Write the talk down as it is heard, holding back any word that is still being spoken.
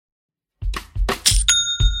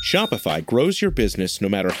Shopify grows your business no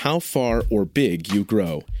matter how far or big you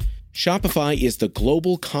grow. Shopify is the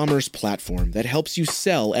global commerce platform that helps you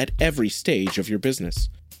sell at every stage of your business.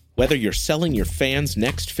 Whether you're selling your fans'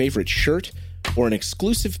 next favorite shirt or an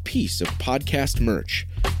exclusive piece of podcast merch,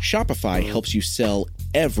 Shopify helps you sell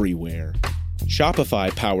everywhere.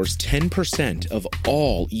 Shopify powers 10% of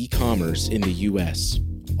all e-commerce in the U.S.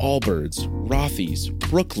 Allbirds, Rothy's,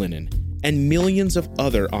 Brooklinen, and millions of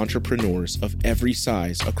other entrepreneurs of every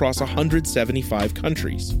size across 175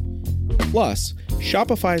 countries. Plus,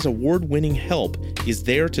 Shopify's award-winning help is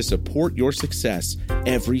there to support your success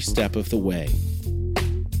every step of the way.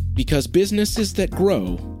 Because businesses that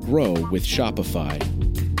grow, grow with Shopify.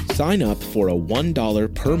 Sign up for a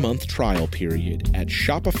 $1 per month trial period at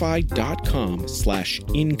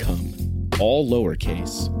shopify.com/income, all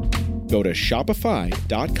lowercase. Go to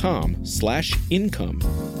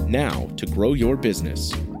shopify.com/income now to grow your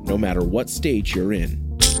business, no matter what stage you're in.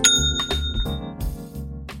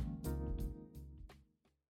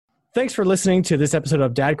 Thanks for listening to this episode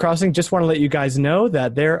of Dad Crossing. Just want to let you guys know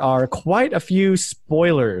that there are quite a few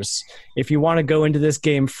spoilers. If you want to go into this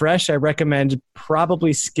game fresh, I recommend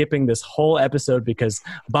probably skipping this whole episode because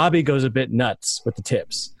Bobby goes a bit nuts with the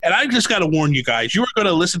tips. And I just got to warn you guys, you are going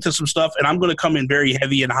to listen to some stuff, and I'm going to come in very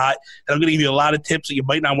heavy and hot, and I'm going to give you a lot of tips that you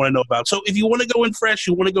might not want to know about. So if you want to go in fresh,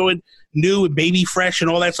 you want to go in new and baby fresh and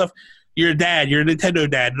all that stuff, you're a dad, you're a Nintendo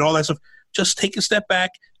dad and all that stuff, just take a step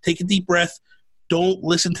back, take a deep breath. Don't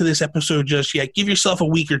listen to this episode just yet. Give yourself a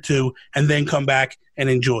week or two and then come back and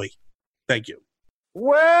enjoy. Thank you.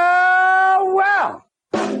 Well.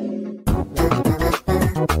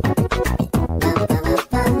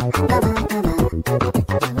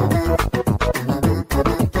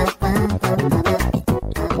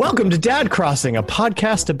 Welcome to Dad Crossing, a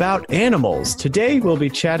podcast about animals. Today we'll be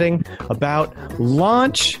chatting about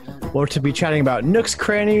launch. We'll be chatting about Nook's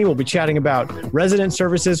Cranny. We'll be chatting about resident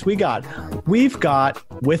services. We've got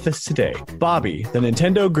with us today, Bobby, the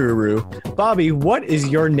Nintendo guru. Bobby, what is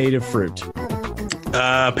your native fruit?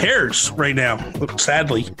 Pears right now,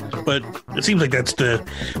 sadly, but it seems like that's the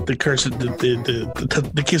curse,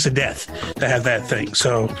 the kiss of death to have that thing.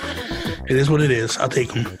 So it is what it is. I'll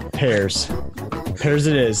take them. Pears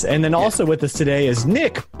it is. And then also with us today is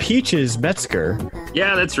Nick Peaches Metzger.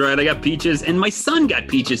 Yeah, that's right. I got peaches, and my son got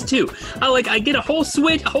peaches too. I get a whole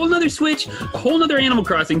nother switch, a whole nother Animal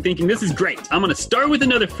Crossing, thinking this is great. I'm gonna start with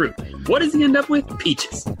another fruit. What does he end up with?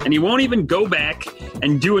 Peaches. And he won't even go back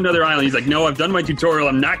and do another island. He's like, no, I've done my tutorial.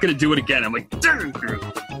 I'm not gonna do it again. I'm like, darn.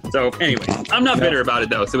 So anyway, I'm not bitter about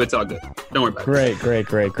it though, so it's all good. Don't worry about it.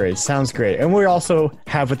 Great. Sounds great. And we also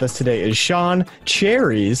have with us today is Sean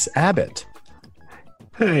Cherries Abbott.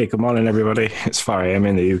 Hey, good morning, everybody. It's 5 a.m.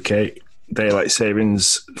 in the UK. Daylight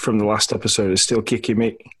savings from the last episode is still kicking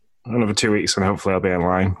me. Another 2 weeks and hopefully I'll be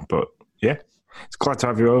online. But yeah, it's glad to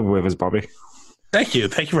have you over with us, Bobby. Thank you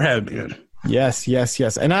for having me, man. Yes.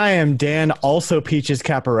 And I am Dan, also Peaches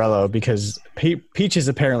Caparello, because Peaches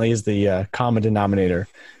apparently is the common denominator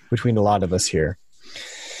between a lot of us here.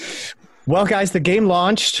 Well, guys, the game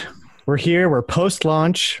launched. We're here. We're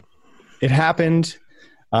post-launch. It happened.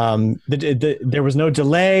 There was no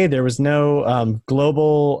delay. There was no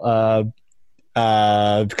global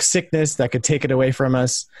sickness that could take it away from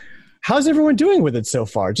us. How's everyone doing with it so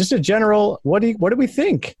far? Just a general. What do we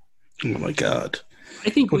think? Oh my God! I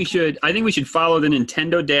think we should follow the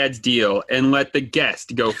Nintendo Dad's deal and let the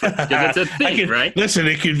guest go first. Because it's a thing, right? Listen,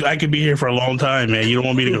 I could be here for a long time, man. You don't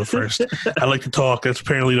want me to go first. I like to talk. That's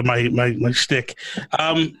apparently my shtick.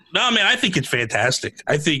 No, man, I think it's fantastic.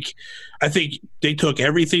 I think they took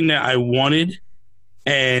everything that I wanted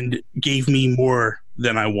and gave me more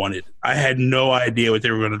than I wanted. I had no idea what they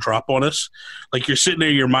were going to drop on us. Like, you're sitting there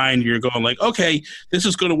in your mind, you're going like, okay, this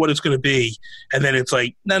is what it's going to be. And then it's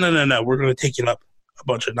like, no, we're going to take it up a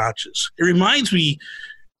bunch of notches. It reminds me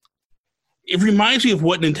of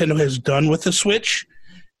what Nintendo has done with the Switch,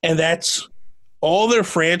 and that's all their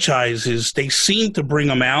franchises. They seem to bring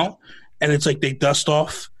them out, and it's like they dust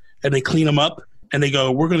off and they clean them up, and they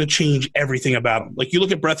go, we're going to change everything about them. Like, you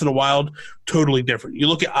look at Breath of the Wild, totally different. You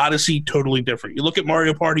look at Odyssey, totally different. You look at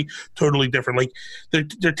Mario Party, totally different. Like,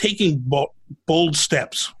 they're taking bold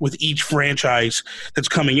steps with each franchise that's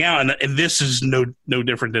coming out, and this is no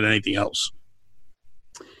different than anything else.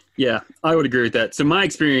 Yeah, I would agree with that. So my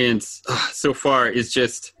experience so far is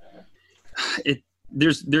just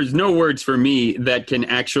there's no words for me that can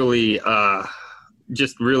actually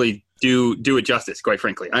just really do it justice, quite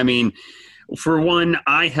frankly. I mean, for one,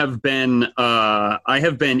 I have been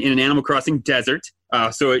in an Animal Crossing desert.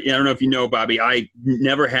 So I don't know if you know, Bobby, I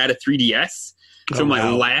never had a 3DS. So my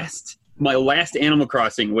last Animal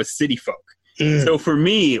Crossing was City Folk. So for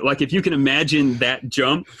me, like if you can imagine that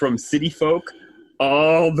jump from City Folk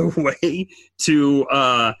all the way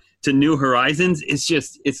to New Horizons,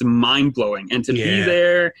 it's mind blowing. And to be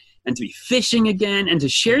there and to be fishing again and to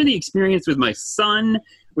share the experience with my son,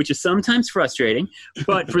 which is sometimes frustrating,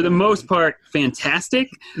 but for the most part, fantastic.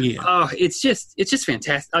 Yeah. It's just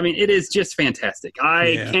fantastic. I mean, it is just fantastic.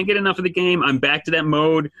 I can't get enough of the game. I'm back to that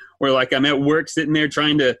mode where like I'm at work sitting there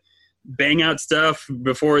trying to bang out stuff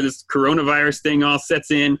before this coronavirus thing all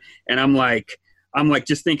sets in. And I'm like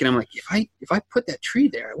just thinking, if I put that tree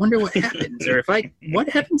there, I wonder what happens. Or what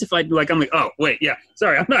happens if I'm like, oh wait, yeah,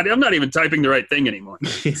 sorry, I'm not even typing the right thing anymore.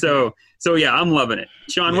 So yeah, I'm loving it.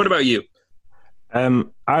 Sean, what about you?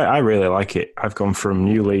 I really like it. I've gone from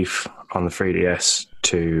New Leaf on the 3DS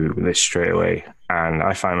to this straight away, and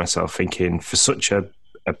I find myself thinking for such a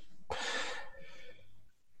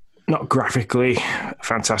not graphically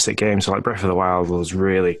fantastic game. So like Breath of the Wild was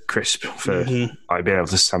really crisp for like being able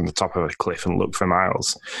to stand on the top of a cliff and look for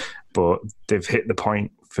miles. But they've hit the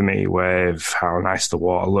point for me with how nice the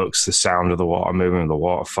water looks, the sound of the water moving, the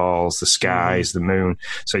waterfalls, the skies, the moon.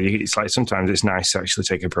 So it's like sometimes it's nice to actually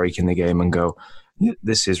take a break in the game and go,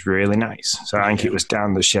 this is really nice. So I think it was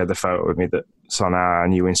Dan that shared the photo with me that's on our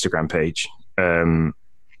new Instagram page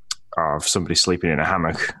of somebody sleeping in a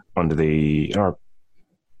hammock under the...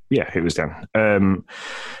 it was Dan.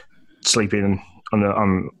 Sleeping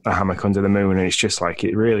on a hammock under the moon, and it's just like,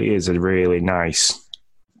 it really is a really nice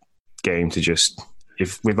game to just...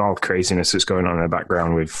 with all the craziness that's going on in the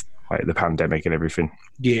background with like the pandemic and everything.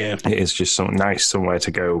 Yeah. It is just something nice, somewhere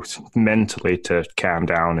to go mentally to calm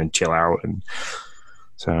down and chill out. And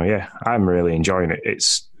so, yeah, I'm really enjoying it.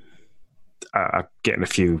 I'm getting a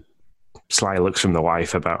few sly looks from the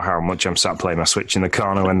wife about how much I'm sat playing my Switch in the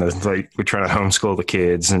corner when we're trying to homeschool the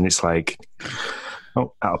kids. And it's like,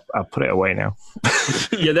 oh, I'll put it away now.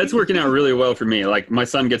 Yeah, that's working out really well for me. Like my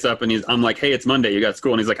son gets up and I'm like, hey, it's Monday, you got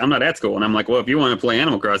school. And he's like, I'm not at school. And I'm like, well, if you want to play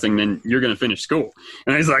Animal Crossing, then you're going to finish school.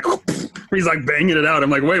 And he's like banging it out. I'm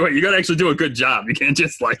like, wait, you got to actually do a good job. You can't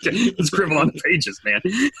just like scribble on the pages, man.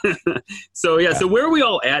 So where are we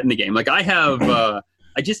all at in the game? Like I have,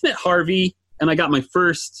 I just met Harvey and I got my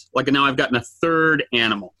first, now I've gotten a third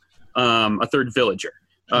animal, a third villager.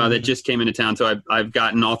 That just came into town. So I've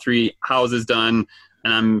gotten all 3 houses done,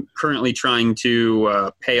 and I'm currently trying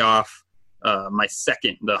to pay off my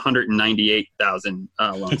second, the 198,000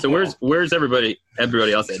 loan. So where's everybody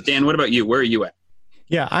else at? Dan, what about you? Where are you at?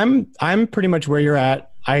 Yeah, I'm pretty much where you're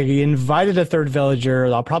at. I invited a third villager.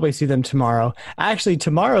 I'll probably see them tomorrow. Actually,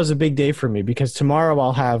 tomorrow's a big day for me because tomorrow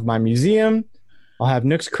I'll have my museum, I'll have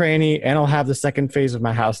Nook's Cranny, and I'll have the second phase of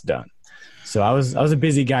my house done. So I was a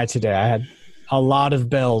busy guy today. I had a lot of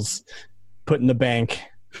bells put in the bank.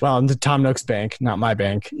 Well, into Tom Nook's bank, not my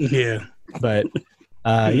bank. Yeah. But,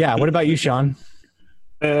 what about you, Sean?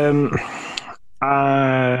 When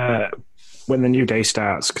the new day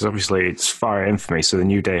starts, because obviously it's far in for me, so the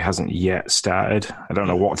new day hasn't yet started. I don't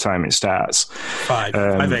know what time it starts. 5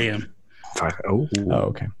 a.m. 5. Oh,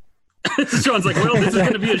 okay. Sean's like, well, this is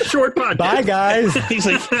going to be a short podcast. Bye, guys. He's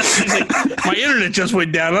like, my internet just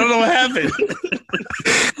went down. I don't know what happened.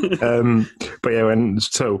 But yeah,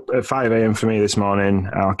 at 5 a.m. for me this morning,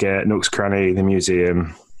 I'll get Nook's Cranny, the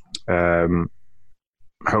museum.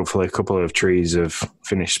 Hopefully, a couple of trees have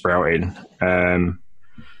finished sprouting. But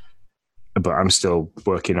I'm still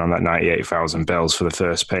working on that 98,000 bells for the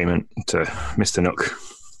first payment to Mr. Nook.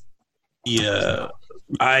 Yeah.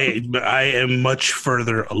 I am much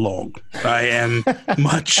further along. I am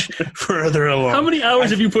much further along. How many hours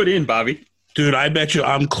have you put in, Bobby? Dude, I bet you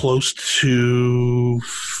I'm close to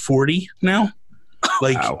 40 now.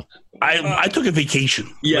 Like, wow. I took a vacation.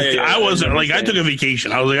 I took a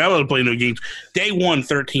vacation. I was like, I wasn't playing no games. Day 1,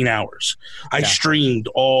 13 hours. I streamed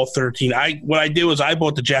all 13. What I did was I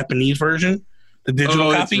bought the Japanese version, the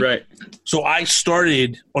digital copy. That's right. So I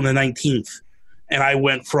started on the 19th, and I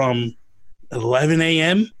went from 11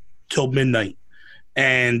 a.m. till midnight,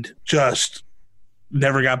 and just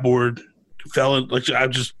never got bored. I was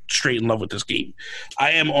just straight in love with this game.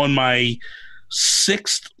 I am on my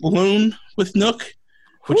 6th loan with Nook,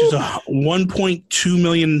 which is a 1.2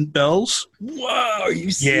 million bells. Whoa, are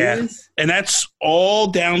you serious? Yeah, and that's all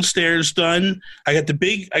downstairs done. I got the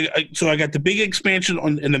big, I got the big expansion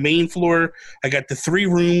in the main floor. I got the 3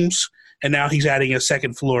 rooms, and now he's adding a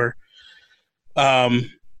second floor.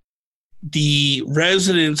 The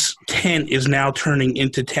residence tent is now turning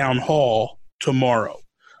into town hall tomorrow.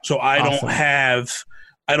 So I don't have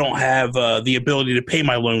the ability to pay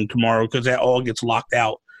my loan tomorrow because that all gets locked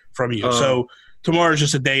out from you. So tomorrow is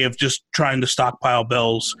just a day of just trying to stockpile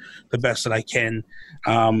bells the best that I can.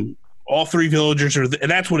 all 3 villagers are,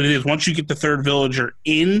 and that's what it is. Once you get the 3rd villager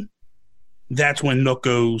in, that's when Nook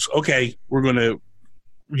goes, okay, we're going to,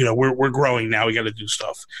 we're growing now. We got to do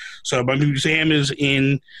stuff. So my museum is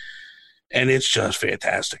in, and it's just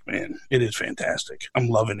fantastic, man. It is fantastic. I'm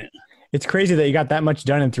loving it. It's crazy that you got that much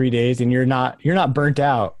done in 3 days, and you're not burnt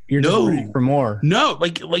out. You're just ready for more. No,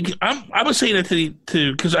 I was saying that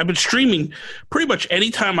to because I've been streaming pretty much every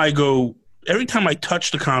time I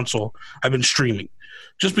touch the console, I've been streaming,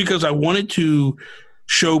 just because I wanted to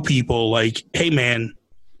show people like, hey man,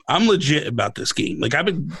 I'm legit about this game. Like, I've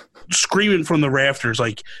been screaming from the rafters,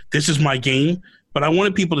 like, this is my game. But I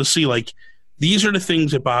wanted people to see, like, these are the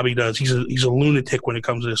things that Bobby does. He's a lunatic when it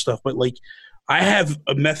comes to this stuff. But, like, I have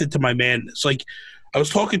a method to my madness. Like, I was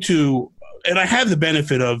talking to, and I have the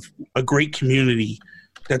benefit of a great community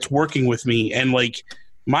that's working with me. And, like,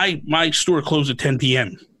 my store closed at 10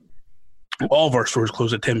 p.m. All of our stores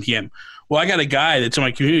close at 10 p.m. Well, I got a guy that's in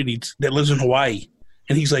my community that lives in Hawaii.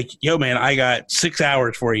 And he's like, yo, man, I got 6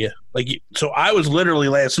 hours for you. Like, so I was literally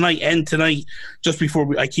last night and tonight, just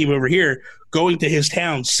before I came over here, going to his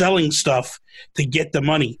town, selling stuff to get the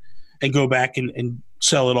money and go back and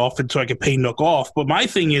sell it off, and so I could pay Nook off. But my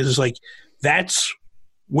thing is like, that's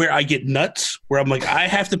where I get nuts, where I'm like, I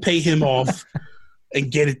have to pay him off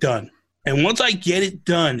and get it done. And once I get it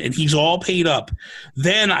done and he's all paid up,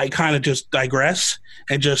 then I kind of just digress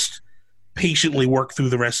and just patiently work through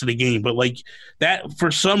the rest of the game. But like that, for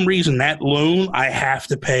some reason, that loan I have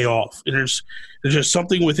to pay off. And there's just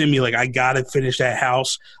something within me, like, I gotta finish that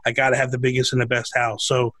house. I gotta have the biggest and the best house.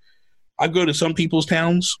 So I go to some people's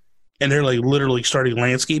towns and they're like literally starting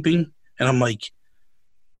landscaping, and I'm like,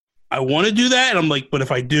 I want to do that, and I'm like, but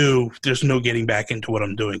if I do, there's no getting back into what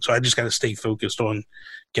I'm doing. So I just got to stay focused on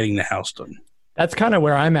getting the house done. That's kind of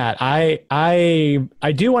where I'm at. I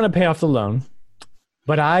do want to pay off the loan,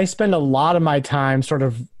 but I spend a lot of my time sort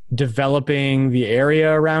of developing the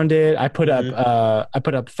area around it. I put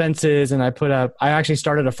up fences, and I actually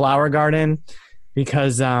started a flower garden,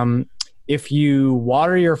 because if you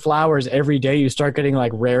water your flowers every day, you start getting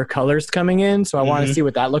like rare colors coming in. So I want to see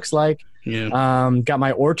what that looks like. Yeah. Got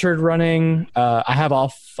my orchard running. I have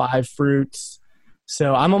all 5 fruits.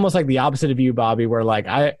 So I'm almost like the opposite of you, Bobby, where like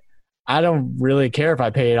I don't really care if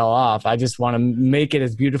I pay it all off. I just want to make it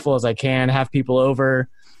as beautiful as I can, have people over,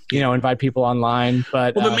 invite people online.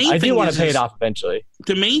 But I do want to pay it off eventually.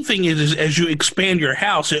 The main thing is as you expand your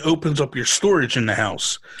house, it opens up your storage in the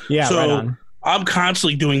house. Yeah, so right on. I'm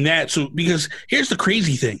constantly doing that. So because here's the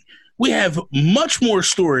crazy thing. We have much more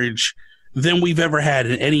storage than we've ever had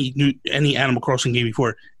in any Animal Crossing game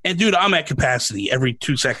before. And dude, I'm at capacity every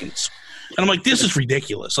 2 seconds. And I'm like, this is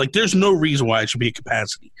ridiculous. Like, there's no reason why it should be at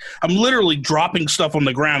capacity. I'm literally dropping stuff on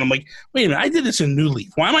the ground. I'm like, wait a minute, I did this in New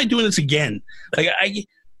Leaf. Why am I doing this again? Like,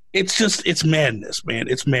 it's madness, man.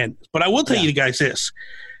 It's madness. But I will tell you guys this.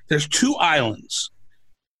 There's 2 islands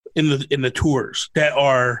in the tours that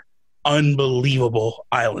are unbelievable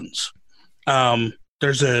islands.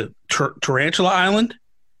 There's a tarantula island,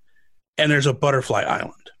 and there's a butterfly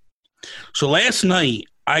island. So last night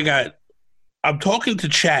I'm talking to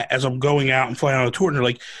chat as I'm going out and flying on a tour, and they're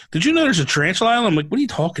like, did you know there's a tarantula island? I'm like, what are you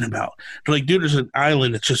talking about? They're like, dude, there's an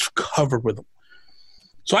island that's just covered with them.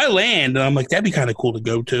 So I land, and I'm like, that'd be kind of cool to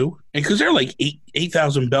go to. And because they're like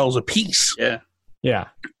 8,000 bells a piece. Yeah. Yeah.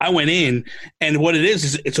 I went in, and what it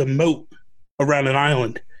is it's a moat around an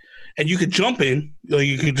island. And you could jump in,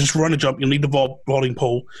 you could just run a jump. You'll need the vaulting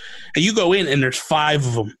pole. And you go in, and there's 5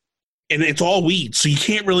 of them. And it's all weeds, so you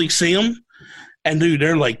can't really see them. And, dude,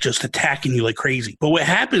 they're, like, just attacking you like crazy. But what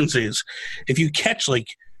happens is if you catch, like,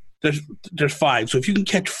 there's 5. So if you can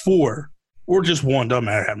catch 4 or just 1, doesn't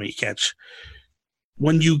matter how many you catch,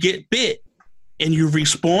 when you get bit and you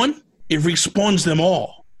respawn, it respawns them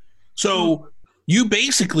all. So you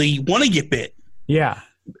basically want to get bit. Yeah.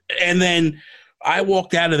 And then I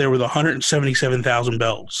walked out of there with 177,000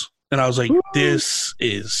 bells. And I was like, this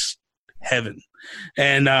is heaven.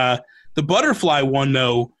 And the butterfly one,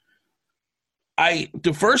 though,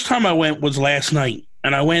 the first time I went was last night.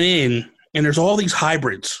 And I went in, and there's all these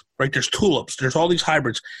hybrids, right? There's tulips. There's all these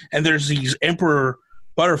hybrids. And there's these emperor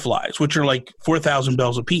butterflies, which are like 4,000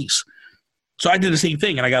 bells a piece. So I did the same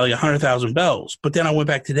thing, and I got like 100,000 bells. But then I went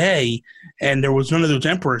back today, and there was none of those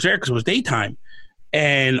emperors there because it was daytime.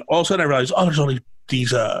 And all of a sudden I realized, there's all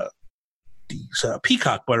these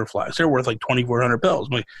peacock butterflies. They're worth like 2,400 bells.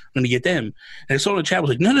 I'm like, I'm going to get them. And someone in the chat was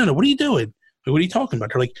like, no, what are you doing? Like, what are you talking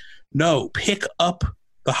about? They're like, no, pick up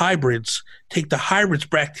the hybrids, take the hybrids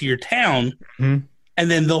back to your town, and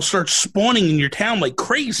then they'll start spawning in your town like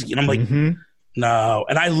crazy. And I'm like, no.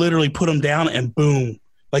 And I literally put them down, and boom.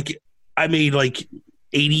 Like, I made like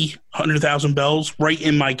 80, 100,000 bells right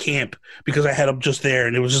in my camp because I had them just there.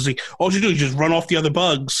 And it was just like, all you do is just run off the other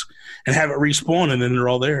bugs and have it respawn, and then they're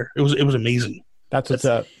all there. It was amazing. That's what's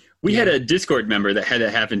up. We had a Discord member that had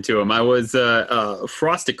that happen to him. I was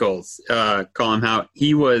Frosticles, call him out.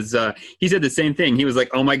 He said the same thing. He was like,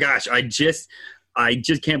 "Oh my gosh, I just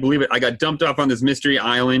can't believe it. I got dumped off on this mystery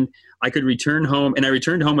island. I could return home, and I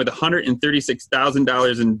returned home with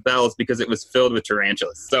 $136,000 in bells because it was filled with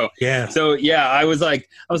tarantulas." So yeah, I was like,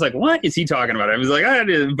 what is he talking about? I was like,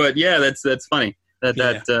 but yeah, that's funny. That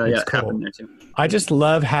cool. Happened there too. I just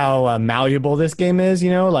love how malleable this game is.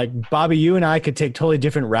 Like Bobby, you and I could take totally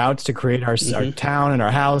different routes to create our town and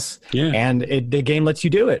our house, and the game lets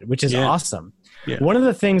you do it, which is awesome. Yeah. One of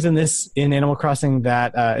the things in Animal Crossing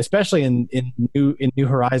that, especially in New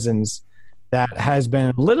Horizons, that has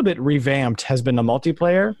been a little bit revamped has been the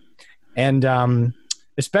multiplayer, and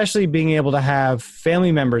especially being able to have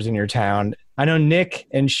family members in your town. I know Nick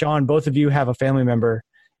and Sean, both of you have a family member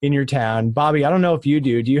in your town. Bobby, I don't know if you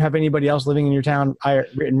do. Do you have anybody else living in your town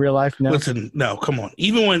in real life? No. Listen, no, come on.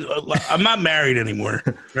 Even when I'm not married anymore,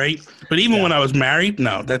 right? But even when I was married,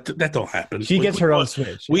 no, that don't happen. She gets her own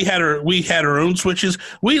Switch. We had our own Switches.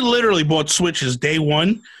 We literally bought Switches day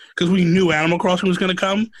one because we knew Animal Crossing was going to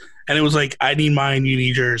come, and it was like, I need mine, you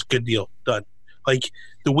need yours. Good deal, done. Like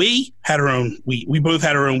the Wii had her own. We both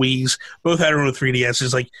had our own Wiis. Both had our own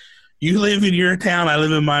 3DSs. Like, you live in your town, I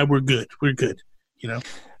live in mine. We're good.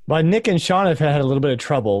 But Nick and Sean have had a little bit of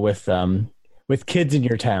trouble with kids in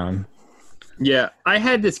your town. Yeah, I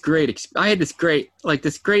had this great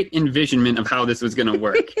envisionment of how this was going to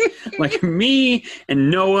work. Like me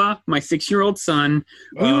and Noah, my 6-year-old son,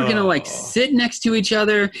 we were going to sit next to each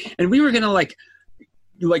other, and we were going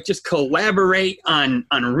to just collaborate on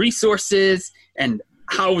resources and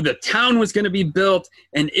how the town was going to be built,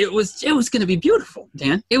 and it was going to be beautiful,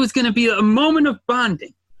 Dan. It was going to be a moment of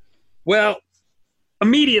bonding. Well,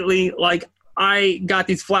 immediately, I got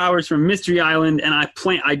these flowers from Mystery Island, and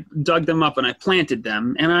I dug them up and I planted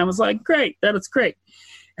them, and I was like, great, that is great.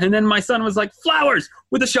 And then my son was like, flowers,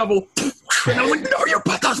 with a shovel. And I was like, no, you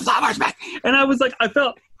put those flowers back. And I was like, I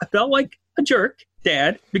felt like a jerk,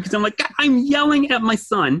 Dad, because I'm like, I'm yelling at my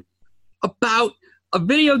son about a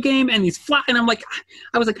video game and these flowers. And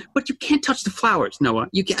I was like, but you can't touch the flowers, Noah.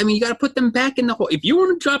 You got to put them back in the hole. If you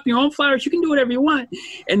want to drop your own flowers, you can do whatever you want.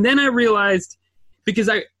 And then I realized, because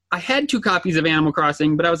I had 2 copies of Animal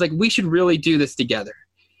Crossing, but I was like, we should really do this together.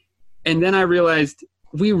 And then I realized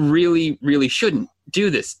we really, really shouldn't do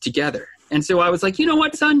this together. And so I was like, you know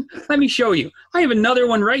what, son? Let me show you. I have another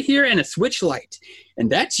one right here and a Switch Lite, and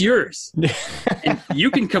that's yours. And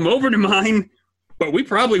you can come over to mine, but we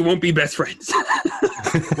probably won't be best friends.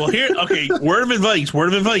 Well, word of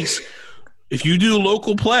advice. If you do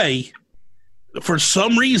local play, for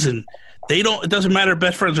some reason, it doesn't matter if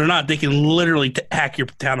best friends or not, they can literally hack your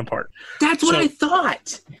town apart. That's what I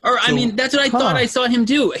thought. That's what I thought I saw him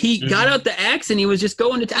do. He got out the axe and he was just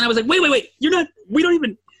going to town. I was like, wait, we don't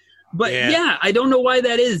even. But yeah, I don't know why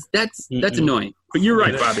that is. That's annoying. But you're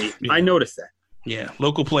right, Bobby. I noticed that. Yeah,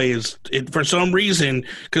 local play is, for some reason,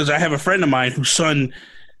 because I have a friend of mine whose son,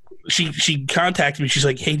 she contacted me. She's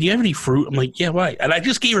like, hey, do you have any fruit? I'm like, yeah, why? And I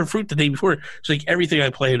just gave her fruit the day before. She's like, everything I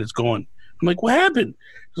played is gone. I'm like, what happened?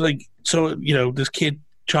 She's like, so, this kid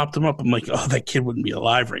chopped him up. I'm like, oh, that kid wouldn't be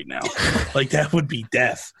alive right now. Like, that would be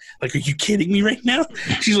death. Like, are you kidding me right now?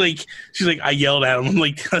 She's like, I yelled at him. I'm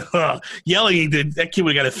like, yelling, that kid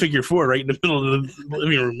would have got a figure 4 right in the middle of the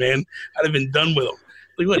living room, man. I'd have been done with him.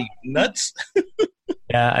 Like, what, are you nuts?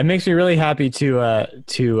 Yeah, it makes me really happy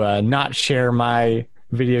to not share my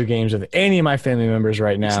video games with any of my family members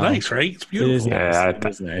right now. It's nice, right? It's beautiful. It is nice. It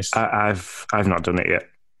is nice. I've not done it yet.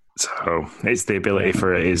 So it's the ability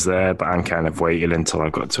for it is there, but I'm kind of waiting until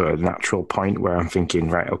I've got to a natural point where I'm thinking,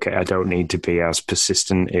 right, okay, I don't need to be as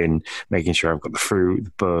persistent in making sure I've got the fruit,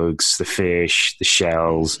 the bugs, the fish, the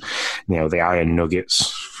shells, the iron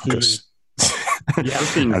nuggets. And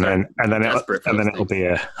then it'll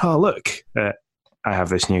be look, I have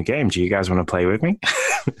this new game. Do you guys want to play with me?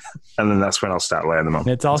 And then that's when I'll start laying them on.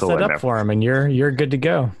 It's all set up for them, and you're good to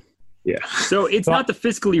go. Yeah. So it's not the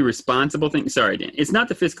fiscally responsible thing. Sorry, Dan. It's not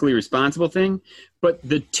the fiscally responsible thing, but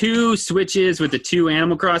the 2 Switches with the 2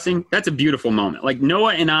 Animal Crossing, that's a beautiful moment. Like,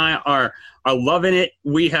 Noah and I are loving it.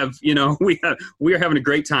 We are having a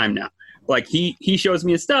great time now. Like, he shows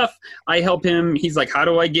me his stuff. I help him. He's like, how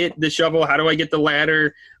do I get the shovel? How do I get the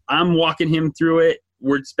ladder? I'm walking him through it.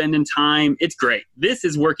 We're spending time. It's great. This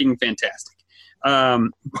is working fantastic.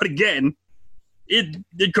 But again,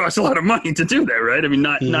 it costs a lot of money to do that, right? I mean,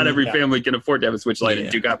 not every family can afford to have a Switch Lite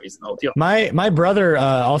and 2 copies in the whole deal. My brother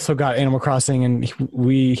also got Animal Crossing, and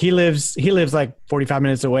he lives like 45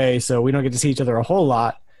 minutes away, so we don't get to see each other a whole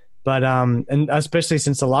lot. But and especially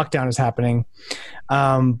since the lockdown is happening,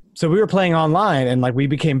 so we were playing online, and like we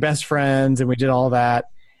became best friends, and we did all that.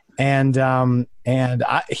 And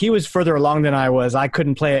he was further along than I was. I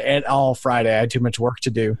couldn't play it at all Friday. I had too much work to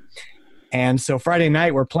do. And so Friday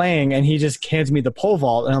night we're playing, and he just hands me the pole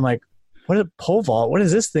vault, and I'm like, "What is a pole vault? What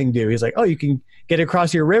does this thing do?" He's like, "Oh, you can get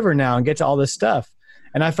across your river now and get to all this stuff."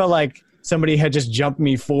 And I felt like somebody had just jumped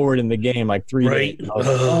me forward in the game like 3 days. I was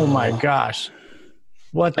like, oh my gosh.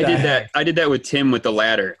 What the heck? I did that with Tim with the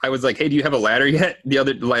ladder. I was like, "Hey, do you have a ladder yet?"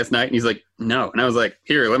 last night, and he's like, "No." And I was like,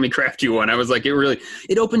 "Here, let me craft you one." I was like,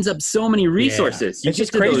 it opens up so many resources. Yeah. It's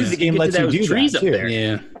just crazy the game lets you do that too.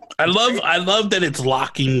 Yeah. I love that it's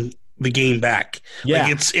locking the game back. Yeah.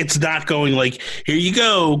 Like it's not going like, here you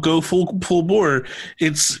go full bore.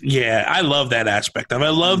 I love that aspect of it. I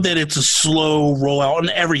love that it's a slow rollout on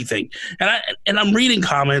everything. And I'm reading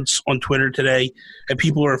comments on Twitter today, and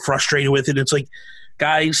people are frustrated with it. It's like,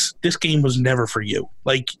 guys, this game was never for you.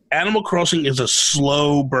 Like, Animal Crossing is a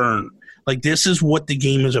slow burn. Like, this is what the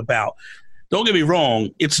game is about. Don't get me wrong,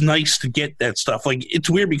 it's nice to get that stuff. Like, it's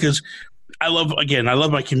weird because I love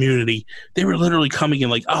my community. They were literally coming in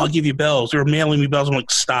like, "Oh, I'll give you bells." They were mailing me bells. I'm like,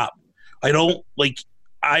 stop.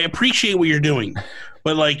 I appreciate what you're doing,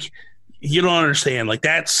 but like, you don't understand. Like,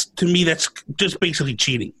 that's just basically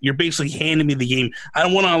cheating. You're basically handing me the game. I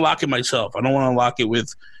don't want to unlock it myself. I don't want to unlock it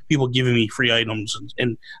with people giving me free items.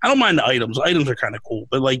 And I don't mind the items. Items are kind of cool,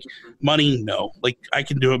 but like money, no. Like, I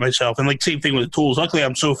can do it myself. And like, same thing with the tools. Luckily,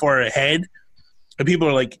 I'm so far ahead. And people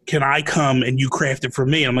are like, "Can I come and you craft it for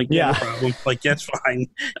me?" I'm like, "Yeah, no problem." Like, that's fine.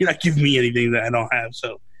 You're not giving me anything that I don't have.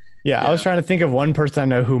 So, yeah, I was trying to think of one person I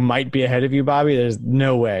know who might be ahead of you, Bobby. There's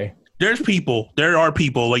no way. There are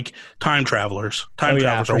people like time travelers.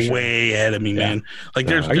 Travelers are way ahead of me, man. Like,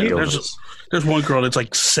 there's one girl that's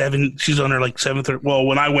like 7. She's on her like 7th. Well,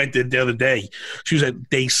 when I went the other day, she was at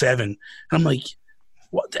day 7. And I'm like,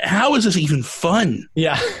 what? How is this even fun?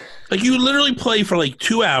 Yeah. Like, you literally play for like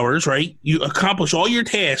 2 hours, right? You accomplish all your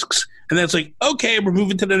tasks, and then it's like, okay, we're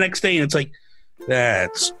moving to the next day. And it's like,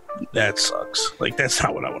 that sucks. Like, that's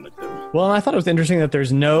not what I want to do. Well, and I thought it was interesting that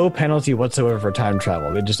there's no penalty whatsoever for time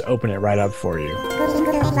travel. They just open it right up for you.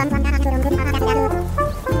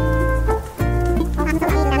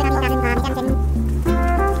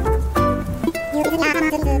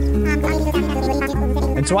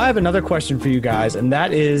 And so I have another question for you guys, and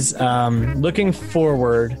that is, looking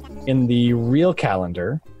forward in the real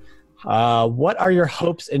calendar, what are your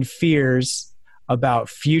hopes and fears about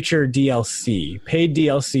future DLC, paid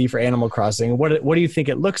DLC for Animal Crossing? What do you think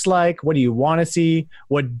it looks like? What do you want to see?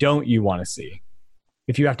 What don't you want to see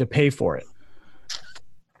if you have to pay for it?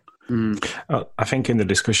 I think in the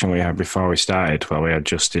discussion we had before we started, where we had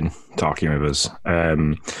Justin talking with us,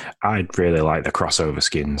 I'd really like the crossover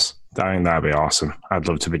skins. I think that'd be awesome. I'd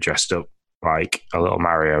love to be dressed up like a little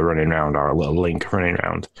Mario running around or a little Link running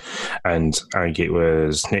around. And I think it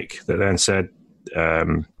was Nick that then said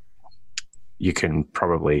you can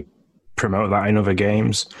probably promote that in other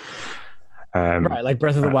games. Right, like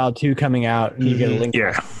Breath of the Wild 2 coming out, and you get a Link.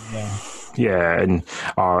 Yeah, and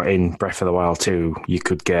or in Breath of the Wild 2, you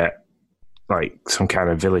could get like some kind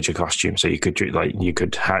of villager costume. So you could get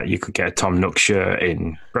a Tom Nook shirt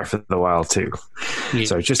in Breath of the Wild 2. Yeah.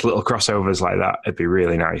 So just little crossovers like that, it'd be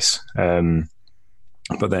really nice.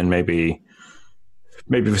 But then maybe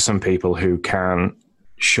for some people who can't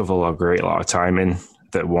shovel a great lot of time in,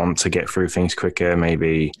 that want to get through things quicker,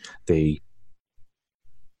 maybe the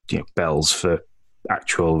bells for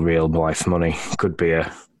actual real life money could be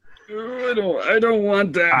a. I don't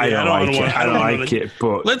want that. I don't like it.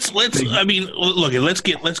 But let's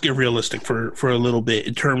get realistic for a little bit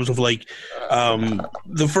in terms of like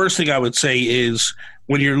the first thing I would say is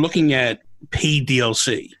when you're looking at paid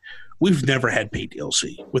DLC, we've never had paid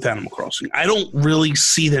DLC with Animal Crossing. I don't really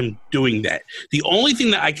see them doing that. The only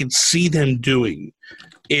thing that I could see them doing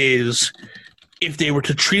is if they were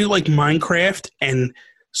to treat it like Minecraft and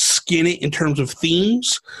skin it in terms of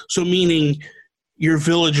themes. So meaning your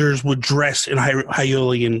villagers would dress in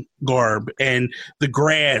Hylian garb, and the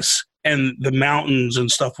grass and the mountains and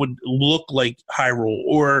stuff would look like Hyrule.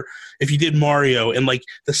 Or if you did Mario and like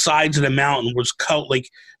the sides of the mountain was cut, like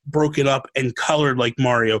broken up and colored like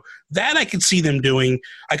Mario, that I could see them doing.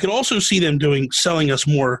 I could also see them selling us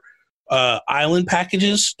more island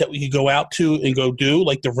packages that we could go out to and go do,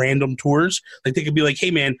 like the random tours. Like they could be like,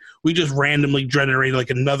 "Hey man, we just randomly generated like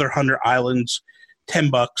another 100 islands,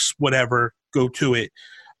 $10, whatever, go to it."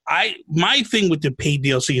 my thing with the paid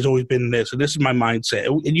DLC has always been this, and this is my mindset.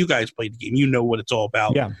 And you guys played the game, you know what it's all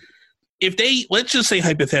about. Yeah. If they, let's just say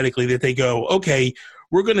hypothetically that they go, okay,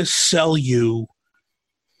 we're going to sell you,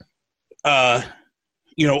 all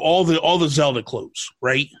the Zelda clothes,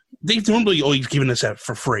 right? They've normally always given us that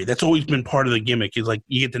for free. That's always been part of the gimmick, is like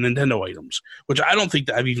you get the Nintendo items, which I don't think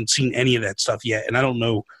that I've even seen any of that stuff yet, and I don't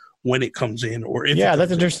know when it comes in or if. Yeah,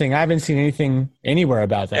 that's interesting. I haven't seen anything anywhere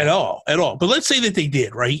about that at all. But let's say that they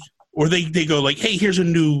did, right? Or they go like, hey, here's a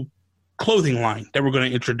new clothing line that we're going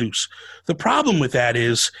to introduce. The problem with that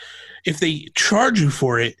is if they charge you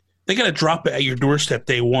for it, they got to drop it at your doorstep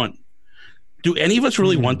day one. Do any of us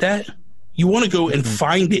really want that? You want to go and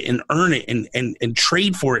find it and earn it and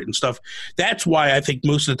trade for it and stuff. That's why I think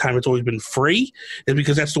most of the time it's always been free, is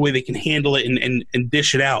because that's the way they can handle it and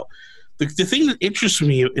dish it out. The thing that interests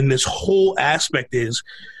me in this whole aspect is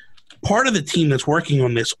part of the team that's working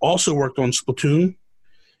on this also worked on Splatoon.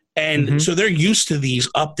 And so they're used to these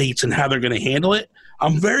updates and how they're going to handle it.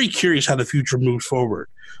 I'm very curious how the future moves forward.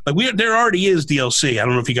 Like there already is DLC. I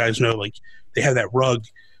don't know if you guys know, like they have that rug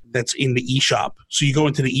that's in the eShop. So you go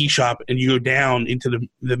into the eShop and you go down into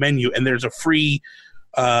the menu, and there's a free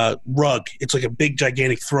rug. It's like a big,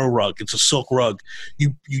 gigantic throw rug. It's a silk rug.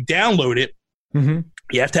 You download it.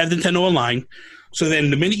 You have to have Nintendo Online. So then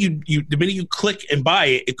the minute you click and buy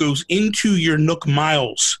it, it goes into your Nook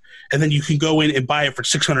Miles, and then you can go in and buy it for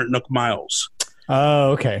 600 Nook Miles.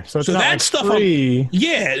 Oh, okay. So that like stuff, free.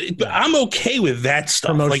 I'm okay with that stuff.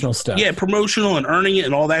 Promotional stuff. Yeah, promotional and earning it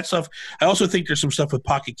and all that stuff. I also think there's some stuff with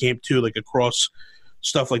Pocket Camp too, like across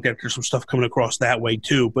stuff like that. There's some stuff coming across that way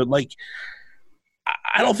too. But like,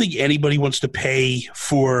 I don't think anybody wants to pay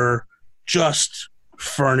for just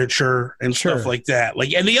furniture and stuff like that.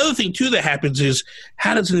 Like, and the other thing too that happens is,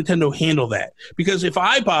 how does Nintendo handle that? Because if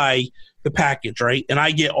I buy the package, right, and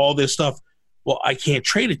I get all this stuff, well, I can't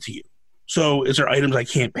trade it to you. So is there items I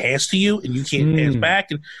can't pass to you and you can't pass back?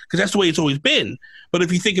 Because that's the way it's always been. But if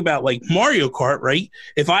you think about like Mario Kart, right?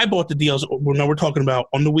 If I bought the DLC, well, we're talking about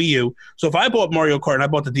on the Wii U. So if I bought Mario Kart and I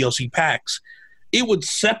bought the DLC packs, it would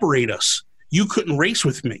separate us. You couldn't race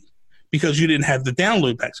with me because you didn't have the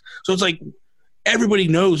download packs. So it's like everybody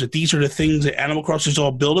knows that these are the things that Animal Crossing is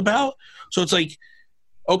all built about. So it's like,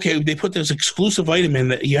 okay, they put this exclusive item in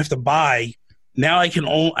that you have to buy. Now I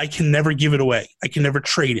can never give it away. I can never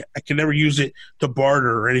trade it. I can never use it to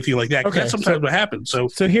barter or anything like that. Okay, that's sometimes what happens. So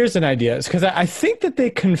here's an idea, because I think that they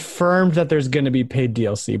confirmed that there's going to be paid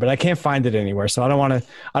DLC, but I can't find it anywhere. So I don't want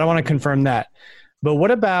to confirm that. But what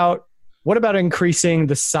about increasing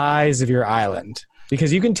the size of your island?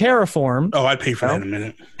 Because you can terraform. Oh, I'd pay for that in a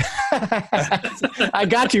minute. I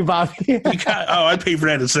got you, Bobby. I'd pay for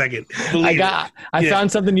that in a second. I found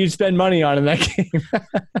something you'd spend money on in that game.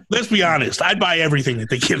 Let's be honest. I'd buy everything that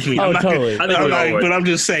they give me. Oh, totally. But I'm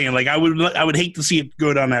just saying, like, I would hate to see it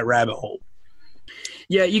go down that rabbit hole.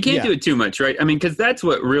 Yeah, you can't do it too much, right? I mean, because that's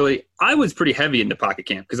what really – I was pretty heavy into Pocket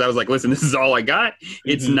Camp because I was like, listen, this is all I got.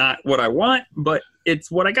 It's not what I want, but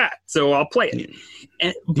it's what I got, so I'll play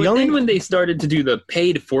it. But then when they started to do the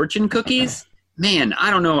paid fortune cookies, man,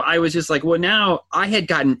 I don't know. I was just like, well, now I had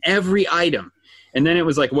gotten every item. And then it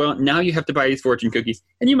was like, well, now you have to buy these fortune cookies,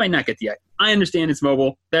 and you might not get the item. I understand it's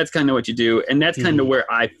mobile. That's kind of what you do. And that's kind of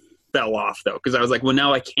where I fell off, though, because I was like, well,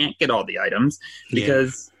 now I can't get all the items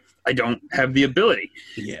because I don't have the ability.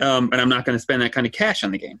 And I'm not going to spend that kind of cash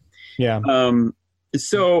on the game. Yeah.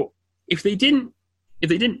 So if they didn't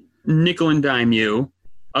nickel and dime you,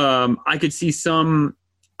 I could see some.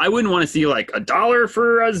 I wouldn't want to see like $1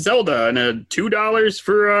 for a Zelda and $2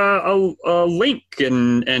 for a Link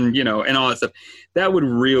and all that stuff. That would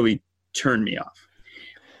really turn me off.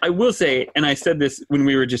 I will say, and I said this when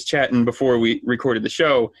we were just chatting before we recorded the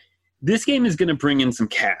show, this game is going to bring in some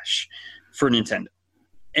cash for Nintendo,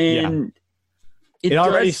 and it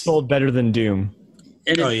already sold better than Doom.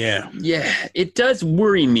 It does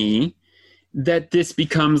worry me that this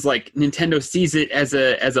becomes like Nintendo sees it as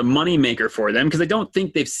a moneymaker for them, because I don't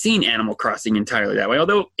think they've seen Animal Crossing entirely that way.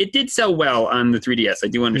 Although it did sell well on the 3DS, I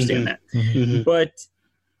do understand that. But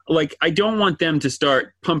like, I don't want them to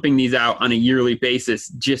start pumping these out on a yearly basis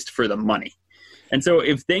just for the money. And so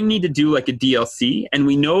if they need to do like a DLC, and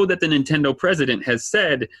we know that the Nintendo president has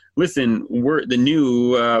said, listen, the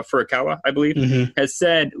new Furukawa, I believe, has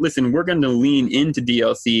said, listen, we're going to lean into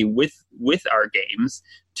DLC with our games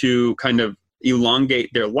to kind of elongate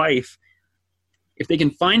their life. If they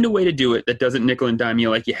can find a way to do it that doesn't nickel and dime you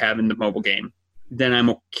like you have in the mobile game, then I'm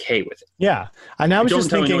okay with it. Yeah. And I was Don't just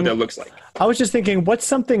tell me thinking, what that looks like. I was just thinking, what's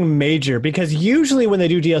something major? Because usually when they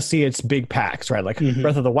do DLC, it's big packs, right? Like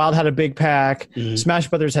Breath of the Wild had a big pack. Smash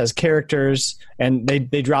Brothers has characters, and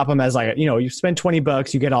they drop them as like, you spend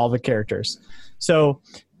 $20, you get all the characters. So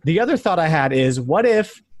the other thought I had is, what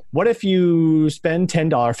if you spend $10,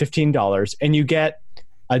 $15, and you get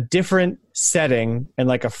a different setting and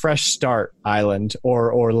like a fresh start island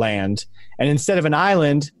or land, and instead of an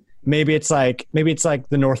island, maybe it's like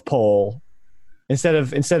the North Pole. Instead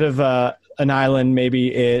of an island,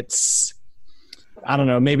 maybe it's, I don't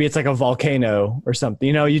know, maybe it's like a volcano or something.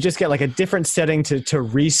 You just get like a different setting to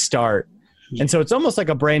restart. And so it's almost like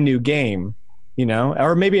a brand new game,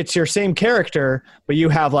 or maybe it's your same character, but you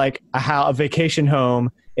have like a vacation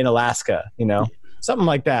home in Alaska, something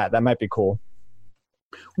like that. That might be cool.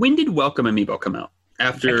 When did Welcome Amiibo come out?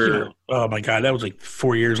 After, oh my God, that was like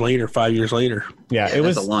 4 years later, 5 years later. Yeah, it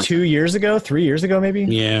was 2 years ago, 3 years ago, maybe.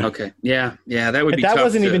 Yeah. Okay. Yeah. That would be. That tough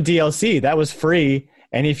wasn't even DLC. That was free.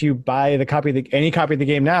 And if you buy any copy of the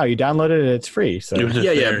game now, you download it, it's free. So I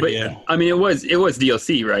mean, it was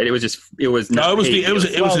DLC, right? It was not. No, it was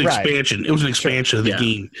an right. expansion. It was an expansion of the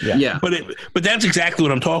game. Yeah. But that's exactly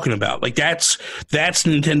what I'm talking about. Like that's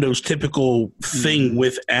Nintendo's typical thing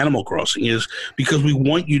with Animal Crossing, is because we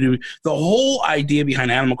want you to. The whole idea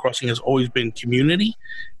behind Animal Crossing has always been community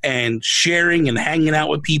and sharing and hanging out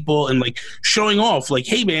with people and like showing off. Like,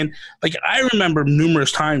 hey man, like I remember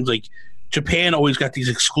numerous times like Japan always got these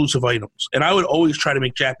exclusive items, and I would always try to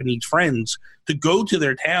make Japanese friends to go to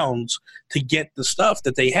their towns to get the stuff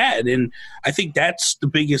that they had. And I think that's the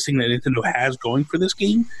biggest thing that Nintendo has going for this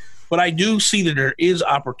game. But I do see that there is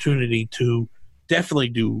opportunity to definitely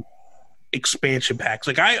do expansion packs.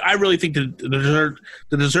 Like I really think the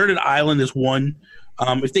Deserted Island is one.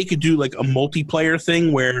 If they could do like a multiplayer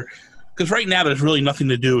thing where, because right now there's really nothing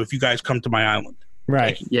to do if you guys come to my island.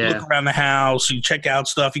 Right. Like, you look around the house, you check out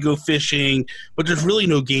stuff, you go fishing, but there's really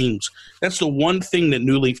no games. That's the one thing that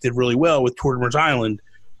New Leaf did really well with Tortimer's Island,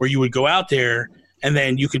 where you would go out there and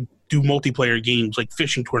then you could do multiplayer games like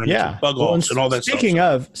fishing tournaments and bug-offs and all that stuff.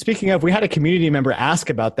 Speaking of, we had a community member ask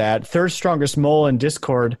about that. Third Strongest Mole in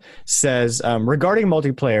Discord says, regarding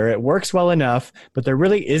multiplayer, it works well enough, but there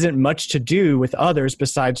really isn't much to do with others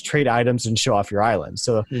besides trade items and show off your island.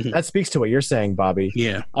 So that speaks to what you're saying, Bobby.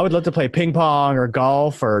 Yeah. I would love to play ping pong or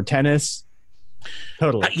golf or tennis.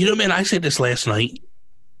 Totally. Man, I said this last night.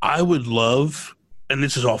 I would love... and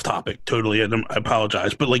this is off topic totally, and I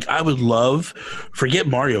apologize, but like I would love, forget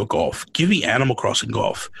Mario Golf, give me Animal Crossing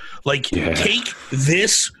Golf. Like take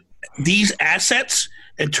these assets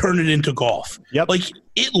and turn it into golf. Yep. Like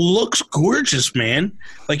it looks gorgeous, man.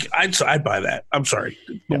 Like I'd buy that. I'm sorry.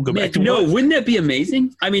 We'll go back to wouldn't that be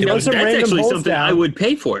amazing? I mean, that's actually something I would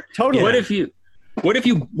pay for. Totally. What if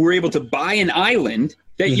you were able to buy an island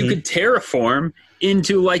that you could terraform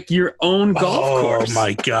into like your own golf course? Oh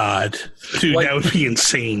my God, dude, that would be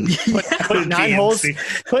insane. Put 9 holes.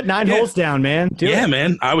 Put 9 holes down, man. Do it.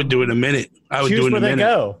 Man, I would do it in a minute. I would Choose do it in a minute. Where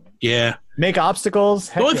they go. Yeah. Make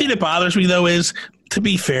obstacles. The only thing that bothers me though is, to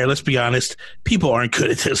be fair, let's be honest, people aren't good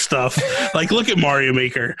at this stuff. Like, look at Mario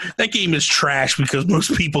Maker. That game is trash because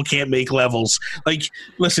most people can't make levels. Like,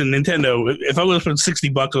 listen, Nintendo, if I was to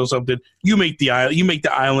spend $60 or something, you make the island,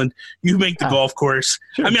 you make the golf course.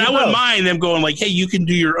 Sure, I mean, I wouldn't mind them going like, hey, you can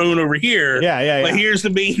do your own over here. Yeah. But here's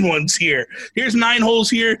the main ones here. Here's 9 holes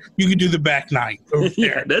here. You can do the back 9 over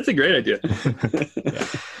there. Yeah, that's a great idea.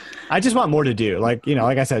 I just want more to do. Like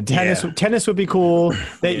I said, tennis would be cool.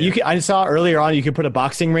 I saw earlier on you could put a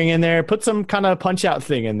boxing ring in there, put some kind of punch out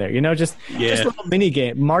thing in there, just a little mini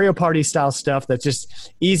game, Mario Party style stuff that's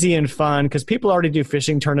just easy and fun, because people already do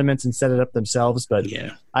fishing tournaments and set it up themselves. But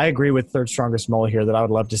I agree with Third Strongest Mole here that I would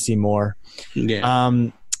love to see more. Yeah.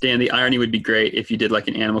 Dan, the irony would be great if you did like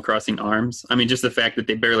an Animal Crossing arms. I mean, just the fact that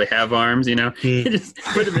they barely have arms, just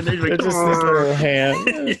put them in there, like, just this little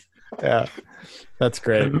hand. Yeah, that's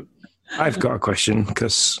great. I've got a question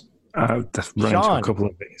because I've run into a couple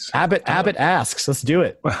of things. Abbott asks, let's do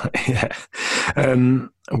it. Well,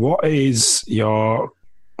 what is your...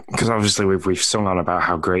 Because obviously we've sung on about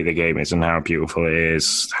how great the game is and how beautiful it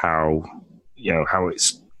is, how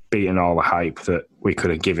it's beaten all the hype that we could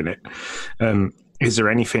have given it. Is there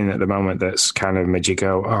anything at the moment that's kind of made you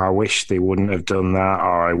go, I wish they wouldn't have done that,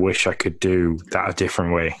 or I wish I could do that a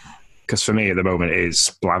different way? Because for me at the moment it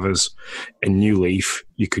is Blathers. In New Leaf,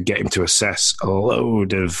 you could get him to assess a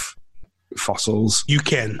load of fossils. You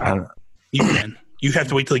can. You have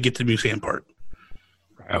to wait till you get to the museum part.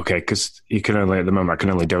 Okay, because you can only, at the moment, I can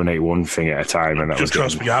only donate one thing at a time. And that Just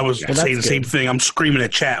trust me, I was saying the same thing. I'm screaming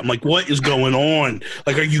at chat. I'm like, what is going on?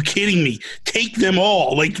 Like, are you kidding me? Take them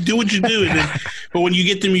all. Like, do what you do. And then, but when you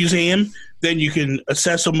get to the museum, then you can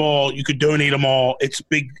assess them all. You could donate them all. It's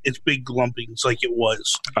big lumpings like it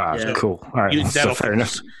was. Cool. All right. So fair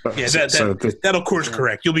enough. Yeah, that'll course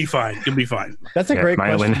correct. You'll be fine. That's a great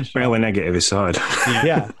question. My only negative is side.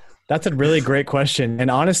 Yeah, that's a really great question. And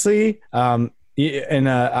honestly,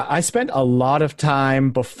 I spent a lot of time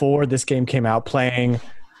before this game came out playing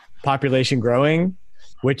Population Growing,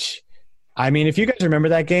 which, I mean, if you guys remember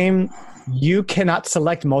that game, you cannot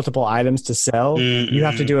select multiple items to sell. Mm-mm. You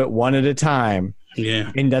have to do it one at a time.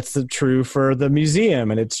 Yeah. And that's true for the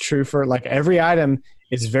museum, and it's true for like every item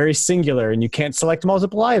is very singular, and you can't select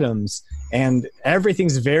multiple items, and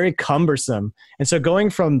everything's very cumbersome. And so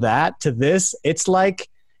going from that to this, it's like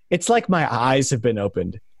my eyes have been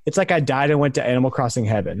opened. It's like I died and went to Animal Crossing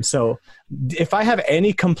heaven. So if I have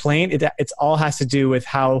any complaint, it's all has to do with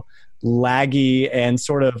how laggy and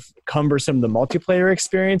sort of cumbersome the multiplayer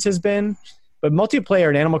experience has been. But multiplayer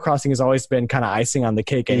in Animal Crossing has always been kind of icing on the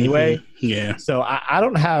cake anyway. Mm-hmm. Yeah. So I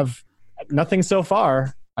don't have nothing so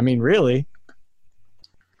far. I mean, really.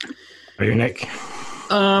 Are you, Nick?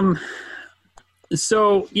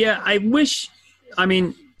 So, yeah,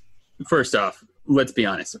 first off, let's be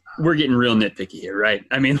honest. We're getting real nitpicky here, right?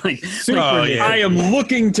 I mean, like, I am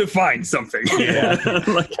looking to find something. Yeah.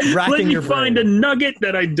 Let me find a nugget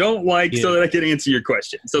that I don't like so that I can answer your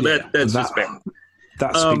question. So that's just fair.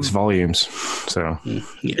 That speaks volumes. So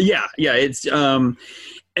yeah, it's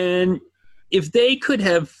and if they could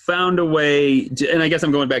have found a way to, and I guess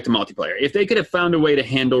I'm going back to multiplayer, if they could have found a way to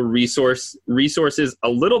handle resources a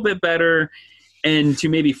little bit better and to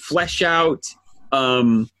maybe flesh out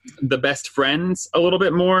the best friends a little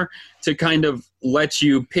bit more to kind of let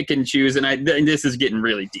you pick and choose, and this is getting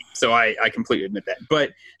really deep, so I completely admit that, but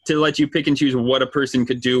to let you pick and choose what a person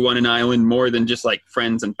could do on an island more than just like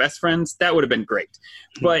friends and best friends, that would have been great.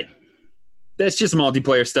 But that's just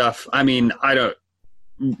multiplayer stuff. I mean,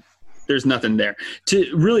 there's nothing there.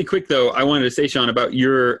 To really quick though, I wanted to say, Sean, about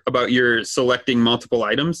your selecting multiple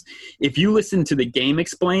items. If you listen to the Game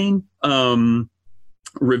Explain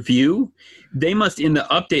review, they must in the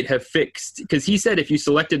update have fixed, because he said if you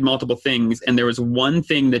selected multiple things and there was one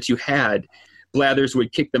thing that you had, Blathers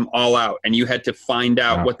would kick them all out and you had to find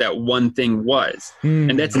out what that one thing was.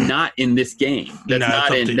 And that's not in this game.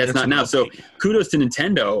 That's not now. So kudos to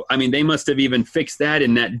Nintendo. I mean, they must have even fixed that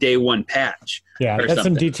in that day one patch. Yeah, that's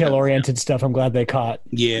some detail oriented stuff I'm glad they caught.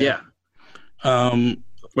 Yeah. What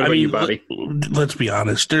about you, Bobby? Let's be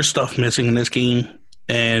honest. There's stuff missing in this game.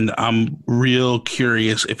 And I'm real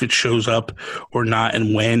curious if it shows up or not,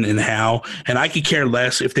 and when and how. And I could care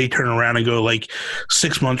less if they turn around and go like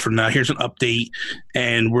 6 months from now, here's an update,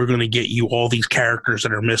 and we're going to get you all these characters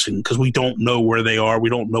that are missing, because we don't know where they are. We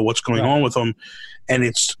don't know what's going on with them. And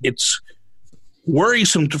it's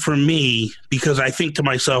worrisome for me, because I think to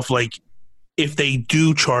myself, like, if they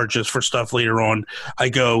do charge us for stuff later on, I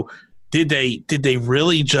go, did they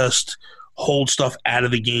really just hold stuff out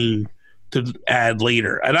of the game to add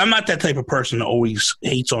later? And I'm not that type of person that always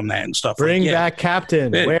hates on that and stuff. Bring back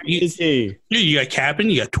Captain. Where is he? You got Captain,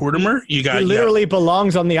 you got Tortimer, he literally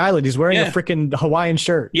belongs on the island. He's wearing a freaking Hawaiian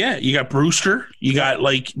shirt. Yeah, you got Brewster. You got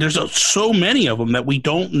there's so many of them that we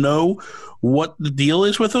don't know what the deal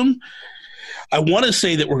is with them. I want to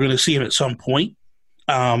say that we're going to see him at some point.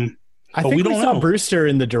 I think we saw Brewster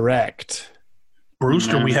in the direct.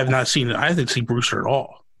 Brewster, we have not seen it. I didn't see Brewster at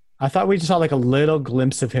all. I thought we just saw like a little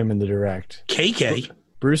glimpse of him in the direct. KK.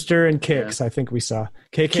 Brewster and Kix, I think we saw.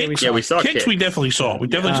 KK, we saw Kix. We definitely saw. We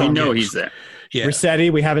definitely saw. We know Kix. He's there. Yeah.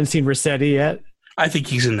 Rossetti, we haven't seen Rossetti yet. I think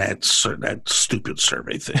he's in that stupid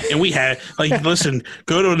survey thing. And we had, listen,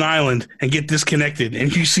 go to an island and get disconnected,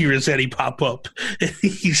 and you see Rossetti pop up.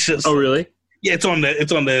 He's just. Oh, really? Yeah, it's on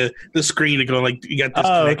the screen. To go you got disconnected.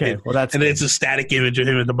 Oh, okay. Well, that's and good. Then it's a static image of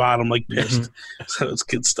him at the bottom, pissed. So it's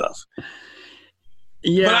good stuff.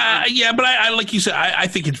 Yeah, but I like you said, I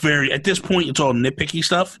think it's very, at this point, it's all nitpicky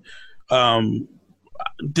stuff.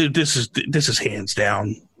 This is hands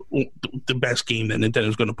down the best game that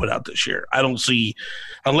Nintendo's going to put out this year. I don't see,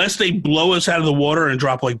 unless they blow us out of the water and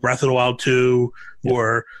drop like Breath of the Wild 2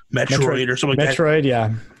 or Metroid or something like that. Metroid,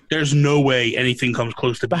 yeah. There's no way anything comes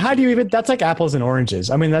close to. But how do you even? That's like apples and oranges.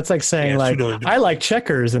 I mean, that's like saying I like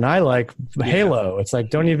checkers and I like Halo. It's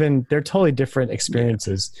like they're totally different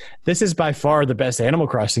experiences. Yeah. This is by far the best Animal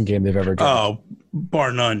Crossing game they've ever done. Oh,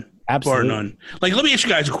 bar none. Absolutely. Bar none. Let me ask you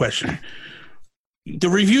guys a question. the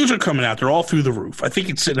reviews are coming out. They're all through the roof. I think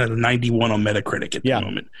it's sitting at a 91 on Metacritic at the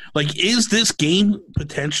moment. Like, is this game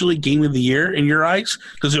potentially Game of the Year in your eyes?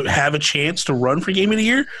 Does it have a chance to run for Game of the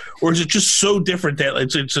Year? Or is it just so different that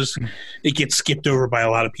it gets skipped over by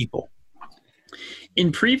a lot of people?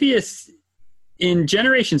 In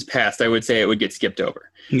generations past, I would say it would get skipped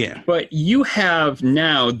over. Yeah. But you have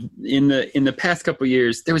now, in the past couple of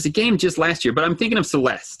years, there was a game just last year, but I'm thinking of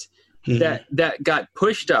Celeste, that got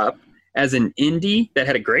pushed up as an indie that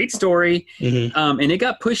had a great story, and it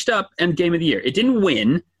got pushed up in Game of the Year. It didn't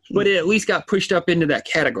win, but it at least got pushed up into that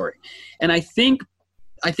category. And I think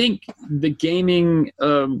the gaming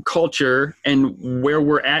culture and where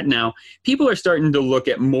we're at now, people are starting to look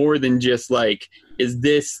at more than just like, is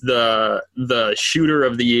this the shooter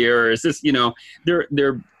of the year? Or is this,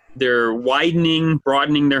 they're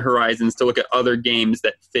broadening their horizons to look at other games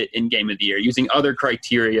that fit in Game of the Year, using other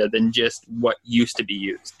criteria than just what used to be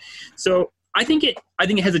used. So I think it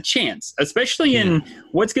has a chance, especially in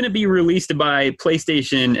what's going to be released by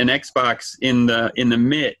PlayStation and Xbox in the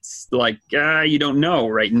midst. Like, you don't know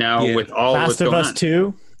right now with all Last what's going on. of Us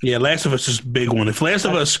 2. Yeah, Last of Us is a big one. If Last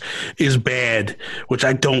of Us is bad, which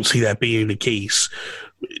I don't see that being the case,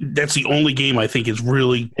 that's the only game I think is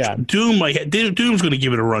really Doom's going to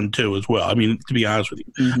give it a run too as well. I mean, to be honest with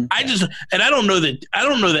you, I don't know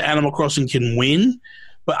that Animal Crossing can win,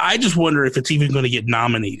 but I just wonder if it's even going to get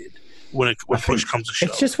nominated when push comes to shove.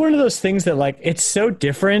 It's just one of those things that, like, it's so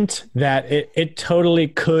different that it totally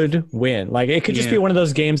could win. Like, it could just be one of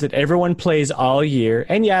those games that everyone plays all year.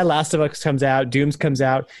 And Last of Us comes out, Doom's comes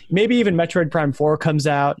out, maybe even Metroid Prime 4 comes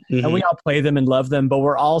out, and we all play them and love them, but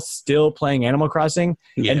we're all still playing Animal Crossing.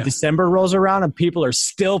 And December rolls around and people are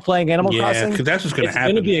still playing Animal Crossing. Yeah, because that's what's going to happen.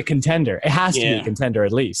 It's going to be a contender. It has to be a contender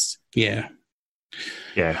at least. Yeah.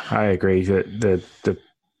 Yeah, I agree that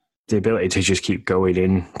the ability to just keep going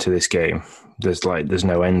into this game, there's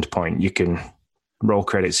no end point. You can roll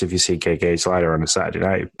credits if you see KK Slider on a Saturday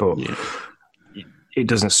night, but it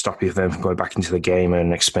doesn't stop you then from going back into the game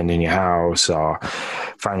and expanding your house or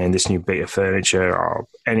finding this new bit of furniture or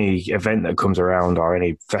any event that comes around or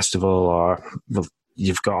any festival, or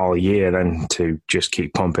you've got all year then to just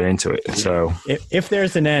keep pumping into it. So if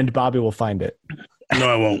there's an end, Bobby will find it. No,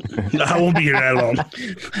 I won't. I won't be here that long.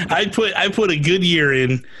 I put a good year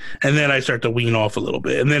in, and then I start to wean off a little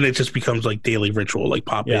bit, and then it just becomes like daily ritual, like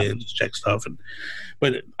pop in, just check stuff.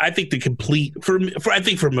 But I think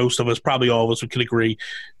for most of us, probably all of us, we can agree,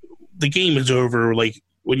 the game is over. Like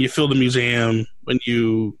when you fill the museum, when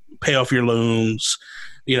you pay off your loans,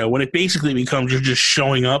 when it basically becomes you're just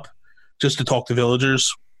showing up just to talk to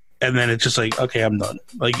villagers. And then it's just like, okay, I'm done.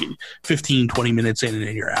 Like 15, 20 minutes in and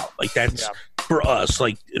then you're out. Like that's for us.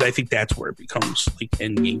 Like, and I think that's where it becomes like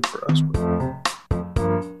end game for us.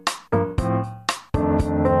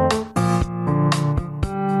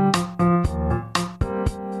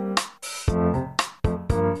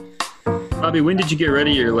 Bobby, when did you get rid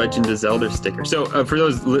of your Legend of Zelda sticker? So for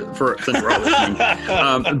since we're all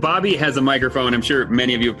listening, Bobby has a microphone. I'm sure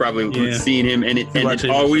many of you have probably seen him, and it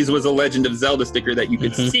always was a Legend of Zelda sticker that you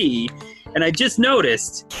could see. And I just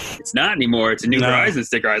noticed it's not anymore. It's a New Horizons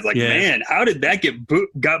sticker. I was like, man, how did that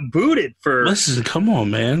got booted for? Listen, come on,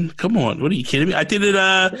 man. Come on. What are you kidding me? I did it.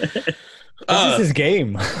 This is his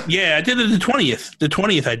game. Yeah, I did it the 20th. The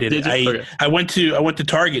 20th I did it. I went to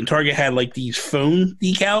Target, and Target had like these phone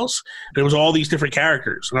decals. There was all these different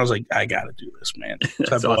characters. And I was like, I got to do this, man. So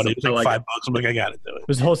I bought awesome. it. It was like $5. I'm like, I got to do it. There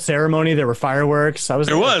was a whole ceremony. There were fireworks.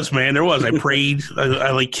 There was, man. There was. I prayed. I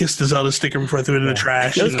like kissed the Zelda sticker before I threw it in the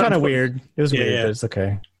trash. It was kind of weird. It was weird, but it's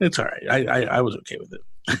okay. It's all right. I was okay with it.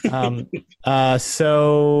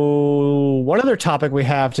 So one other topic we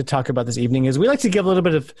have to talk about this evening is we like to give a little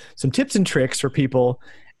bit of some tips and tricks for people.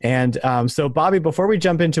 And so Bobby, before we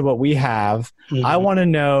jump into what we have, I want to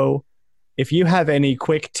know if you have any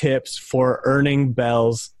quick tips for earning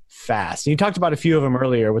bells fast. And you talked about a few of them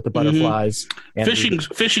earlier with the butterflies. And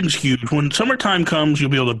fishing's huge. When summertime comes,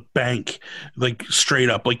 you'll be able to bank like straight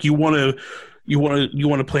up. Like you want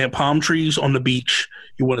to plant palm trees on the beach.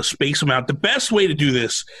 You want to space them out. The best way to do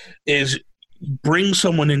this is bring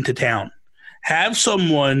someone into town. Have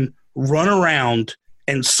someone run around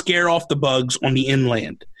and scare off the bugs on the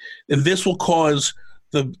inland. And this will cause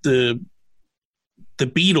the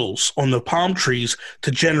beetles on the palm trees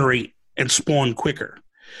to generate and spawn quicker.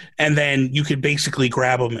 And then you could basically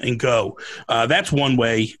grab them and go. That's one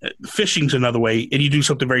way. Fishing's another way. And you do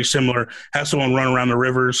something very similar. Have someone run around the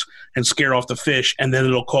rivers and scare off the fish, and then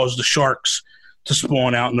it'll cause the sharks to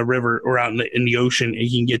spawn out in the river or out in the ocean, and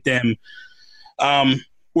you can get them.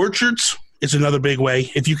 Orchards is another big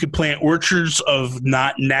way. If you could plant orchards of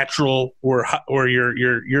not natural or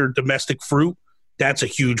your domestic fruit, That's a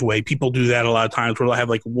huge way. People do that a lot of times where they'll have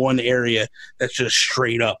like one area that's just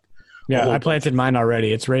straight up. Yeah, I planted mine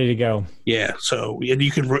already. It's ready to go. Yeah, so and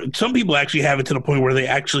you can. Some people actually have it to the point where they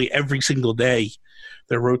actually every single day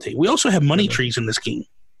they're rotating. We also have money trees in this game.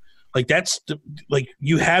 Like like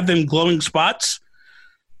you have them glowing spots.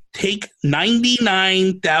 Take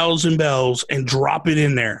 99,000 bells and drop it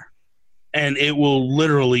in there, and it will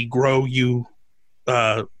literally grow you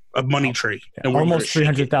a money tree. And almost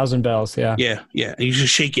 300,000 bells. Yeah. Yeah. And you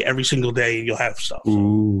just shake it every single day, and you'll have stuff.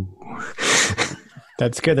 Ooh.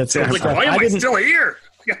 That's good. That's good. Like, why am I still here?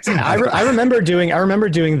 I remember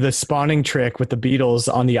doing the spawning trick with the beetles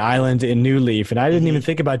on the island in New Leaf, and I didn't even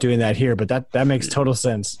think about doing that here, but that makes total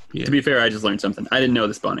sense. Yeah. To be fair, I just learned something. I didn't know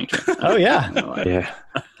the spawning trick. Oh yeah. Yeah.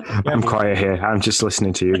 I'm quiet here. I'm just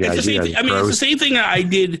listening to you guys. It's the same thing I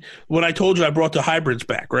did when I told you I brought the hybrids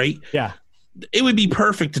back, right? Yeah. It would be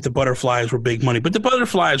perfect if the butterflies were big money, but the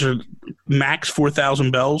butterflies are max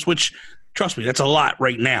 4,000 bells, which, trust me, that's a lot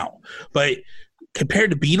right now. But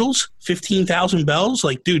compared to beetles, 15,000 bells,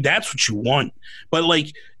 like, dude, that's what you want. But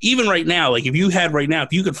like, even right now, like if you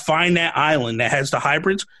could find that island that has the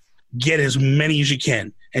hybrids, get as many as you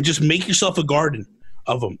can and just make yourself a garden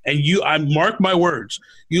of them. And I mark my words,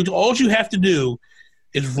 all you have to do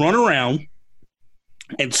is run around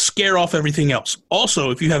and scare off everything else.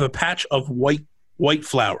 Also, if you have a patch of white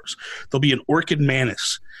flowers, there'll be an orchid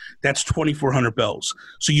mantis. That's 2,400 bells.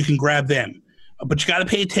 So you can grab them. But you got to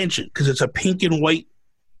pay attention because it's a pink and white,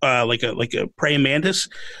 like a praying mantis,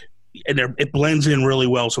 and it blends in really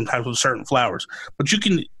well sometimes with certain flowers. But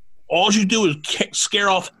all you do is scare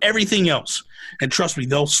off everything else, and trust me,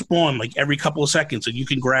 they'll spawn like every couple of seconds, and you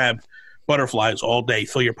can grab butterflies all day,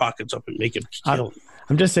 fill your pockets up, and make them kill.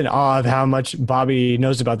 I'm just in awe of how much Bobby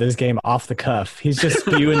knows about this game off the cuff. He's just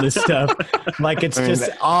spewing this stuff like it's just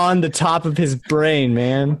on the top of his brain,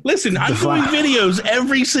 man. Listen, I'm doing videos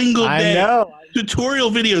every single day. I know. Tutorial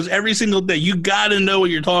videos every single day. You got to know what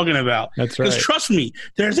you're talking about. That's right. Because trust me,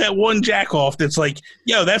 there's that one jack-off that's like,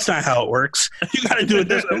 yo, that's not how it works. You got to do it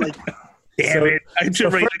this way. I'm like, damn it. I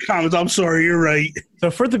should write in the comments. I'm sorry, you're right. So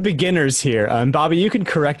for the beginners here, Bobby, you can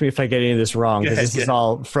correct me if I get any of this wrong, because this is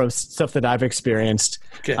all from stuff that I've experienced.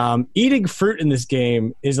 Okay. Eating fruit in this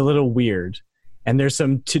game is a little weird, and there's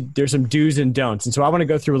some do's and don'ts. And so I want to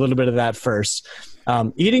go through a little bit of that first.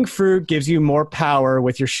 Eating fruit gives you more power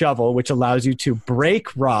with your shovel, which allows you to break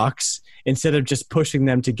rocks instead of just pushing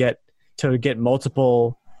them to get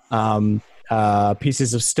multiple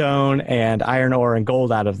pieces of stone and iron ore and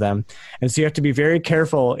gold out of them. And so you have to be very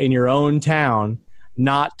careful in your own town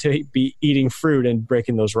not to be eating fruit and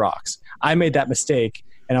breaking those rocks. I made that mistake,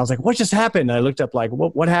 and I was like, what just happened? And I looked up like,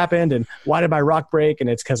 what happened, and why did my rock break? And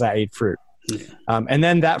it's because I ate fruit. And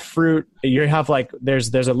then that fruit, you have like, there's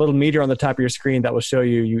a little meter on the top of your screen that will show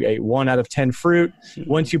you ate 1 out of 10 fruit.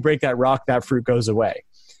 Once you break that rock, that fruit goes away.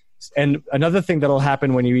 And another thing that'll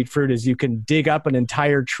happen when you eat fruit is you can dig up an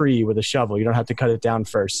entire tree with a shovel. You don't have to cut it down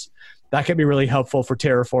first. That can be really helpful for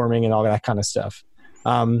terraforming and all that kind of stuff.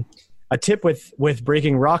 A tip with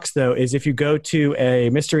breaking rocks, though, is if you go to a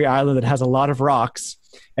mystery island that has a lot of rocks,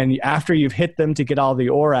 and after you've hit them to get all the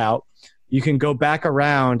ore out, you can go back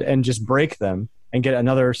around and just break them and get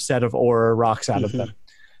another set of ore or rocks out of them.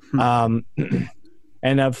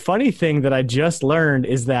 And a funny thing that I just learned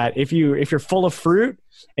is that if you're full of fruit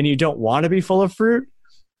and you don't want to be full of fruit,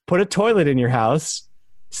 put a toilet in your house,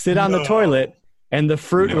 sit on the toilet, and the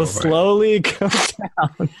fruit will slowly go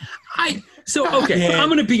down. Okay, I'm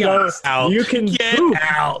going to be honest. You can poop.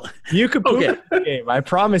 You can poop in the game. I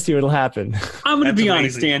promise you it'll happen. I'm going to be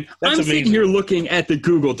honest, Dan. I'm sitting here looking at the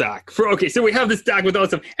Google Doc. So we have this doc with all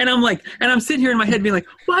stuff, and I'm sitting here in my head being like,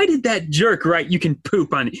 why did that jerk write you can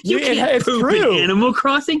poop on it? You can't poop in Animal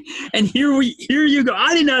Crossing, and here you go.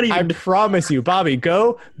 I did not even. I promise you, Bobby,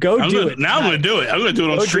 go do it. Now I'm going to do it. I'm going to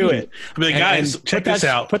do it on stream. I'm like, guys, check this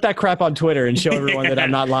out. Put that crap on Twitter and show everyone that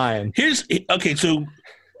I'm not lying. So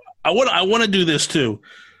I want to do this too,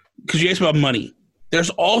 because you asked about money.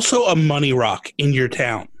 There's also a money rock in your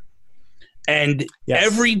town, and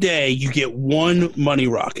every day you get 1 money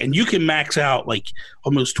rock, and you can max out like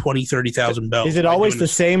almost 30,000 bells. Is it always the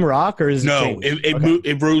same rock, or is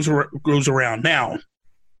it grows around? Now,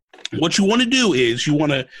 what you want to do is you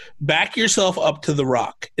want to back yourself up to the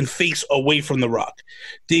rock and face away from the rock.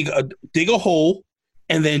 Dig a hole,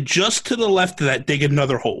 and then just to the left of that, dig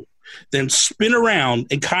another hole. Then spin around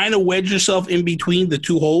and kind of wedge yourself in between the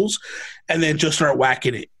 2 holes, and then just start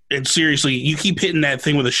whacking it. And seriously, you keep hitting that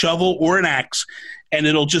thing with a shovel or an axe, and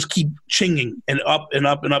it'll just keep chinging and up and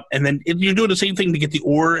up and up. And then you're doing the same thing to get the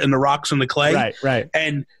ore and the rocks and the clay. Right.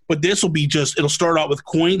 But this will be it'll start out with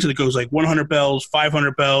coins, and it goes like 100 bells,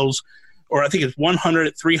 500 bells, or I think it's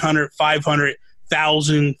 100, 300, 500,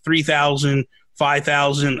 1,000, 3,000,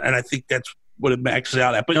 5,000, and I think that's what it maxes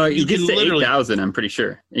out at. But no, you it gets can to literally 8,000. I'm pretty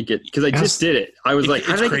sure it gets because I just did it. I was like,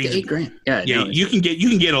 how did I get to $8,000? Yeah, no, you can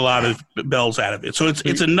get a lot of bells out of it. So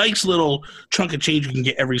it's a nice little chunk of change you can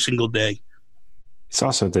get every single day. It's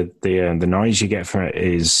also the noise you get from it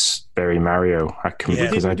is very Mario.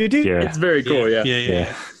 It's very cool.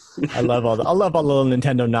 Yeah. I love all the little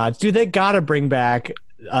Nintendo nods. Dude, they gotta bring back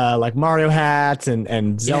like Mario hats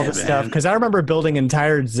and Zelda stuff, because I remember building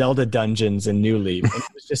entire Zelda dungeons in New Leaf. And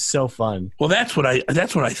it was just so fun. Well, that's what I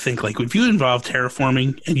think. Like, if you involve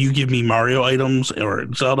terraforming and you give me Mario items or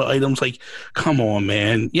Zelda items, like, come on,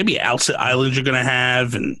 man. You have the outset islands you're gonna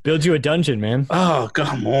have and build you a dungeon, man. Oh,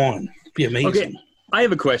 come on, it'd be amazing. Okay, I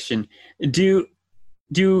have a question.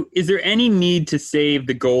 Is there any need to save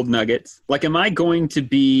the gold nuggets? Like, am I going to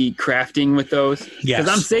be crafting with those? Yes. Because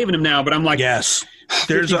I'm saving them now, but I'm like, yes.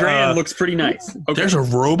 There's $50,000 looks pretty nice. Okay. There's a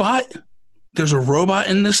robot. There's a robot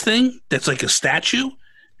in this thing that's like a statue,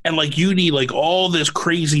 and like you need like all this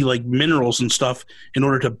crazy like minerals and stuff in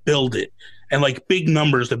order to build it, and like big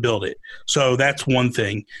numbers to build it. So that's one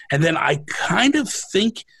thing. And then I kind of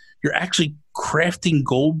think you're actually crafting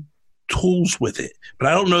gold tools with it, but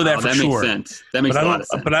I don't know that for sure. That makes sense. That makes a lot of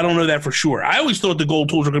sense. But I don't know that for sure. I always thought the gold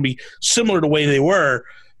tools were going to be similar to the way they were,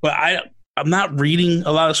 but I'm not reading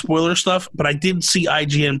a lot of spoiler stuff, but I did see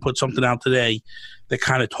IGN put something out today that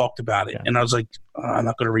kind of talked about it, and I was like, I'm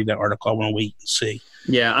not going to read that article. I want to wait and see.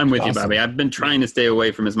 Yeah, I'm with you, Bobby. I've been trying to stay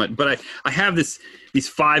away from as much, but I have these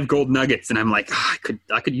 5 gold nuggets, and I'm like,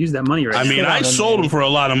 I could use that money right now. I mean, I sold them for a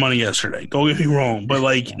lot of money yesterday. Don't get me wrong, but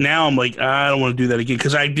like now I'm like, I don't want to do that again,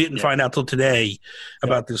 because I didn't find out till today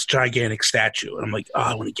about this gigantic statue, and I'm like,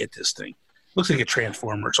 I want to get this thing. Looks like a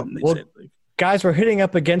transformer or something. They said. Guys, we're hitting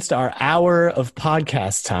up against our hour of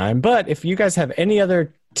podcast time, but if you guys have any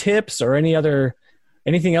other tips or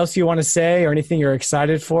anything else you want to say or anything you're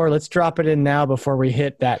excited for, let's drop it in now before we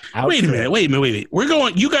hit that outro. Wait a minute.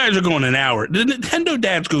 You guys are going an hour. The Nintendo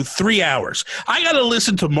dads go 3 hours. I got to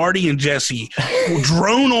listen to Marty and Jesse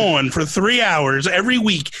drone on for 3 hours every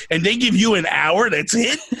week, and they give you an hour. That's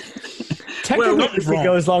it. Technically, we can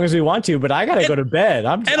go as long as we want to, but I got to go to bed.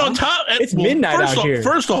 It's midnight out here.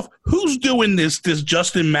 First off, who's doing this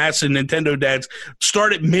Justin Masson Nintendo dads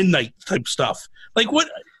start at midnight type stuff? Like what?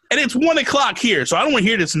 And it's 1 o'clock here, so I don't want to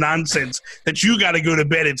hear this nonsense that you got to go to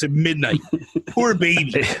bed. It's at midnight. Poor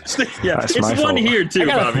baby. It's 1 here too,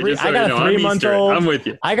 Bobby. I got a 3-month-old. I'm with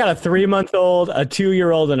you. I got a 3-month-old, a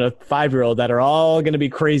 2-year-old, and a 5-year-old that are all going to be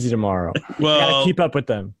crazy tomorrow. Well, got to keep up with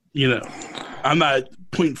them. You know, I'm not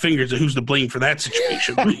pointing fingers at who's to blame for that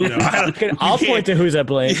situation. But, you know, I'll point to who's at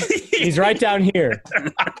blame. He's right down here.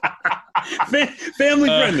 Family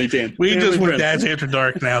friendly, Dan. We just went Dad's After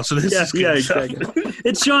Dark now, so this is good exactly.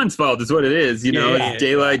 It's Sean's fault, is what it is. You know, it's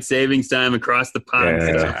daylight savings time across the pond.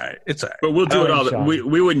 It's all right. But we'll do it all.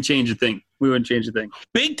 We wouldn't change a thing.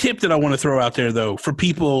 Big tip that I want to throw out there, though, for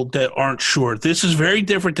people that aren't sure. This is very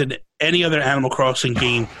different than any other Animal Crossing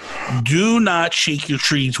game. Do not shake your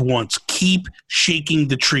trees once. Keep shaking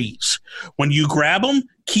the trees. When you grab them,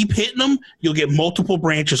 keep hitting them. You'll get multiple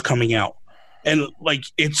branches coming out. And, like,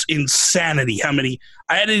 it's insanity how many –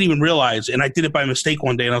 I didn't even realize, and I did it by mistake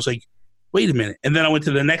one day, and I was like, wait a minute. And then I went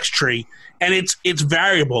to the next tree, and it's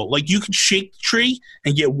variable. Like, you can shake the tree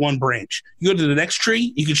and get 1 branch. You go to the next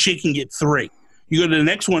tree, you can shake and get 3. You go to the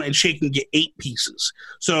next one and shake and get 8 pieces.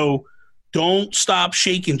 So don't stop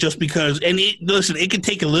shaking just because – and listen, it can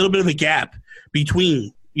take a little bit of a gap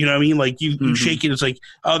between, you know what I mean? Like, you shake it, it's like,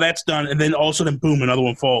 oh, that's done. And then all of a sudden, boom, another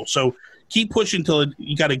one falls. So keep pushing until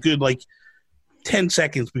you got a good, like, 10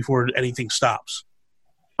 seconds before anything stops.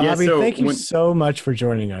 Bobby, thank you so much for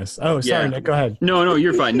joining us. Oh, sorry, Nick, go ahead. No,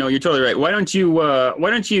 you're fine. No, you're totally right. Why don't you,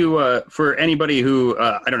 for anybody who,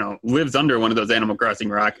 I don't know, lives under one of those Animal Crossing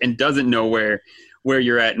rock and doesn't know where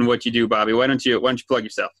you're at and what you do, Bobby, why don't you plug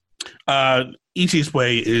yourself? Easiest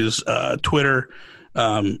way is Twitter,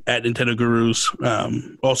 at Nintendo Gurus.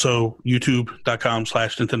 Also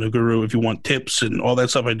youtube.com/Nintendo Guru if you want tips and all that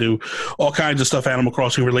stuff. I do all kinds of stuff Animal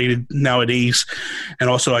Crossing related nowadays. And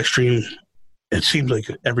also I stream, it seems like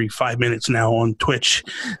every 5 minutes now on Twitch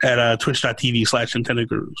at twitch.tv/Nintendo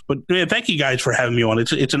Gurus. But man, thank you guys for having me on.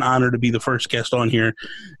 It's an honor to be the first guest on here,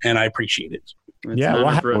 and I appreciate it. It's an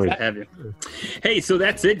honor for us to have you. Hey, so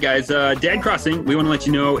that's it, guys. Dad Crossing, we want to let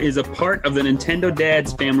you know, is a part of the Nintendo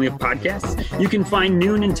Dads family of podcasts. You can find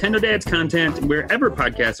new Nintendo Dads content wherever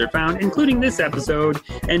podcasts are found, including this episode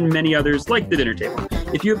and many others like The Dinner Table.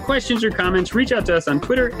 If you have questions or comments, reach out to us on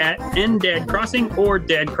Twitter at ndadcrossing or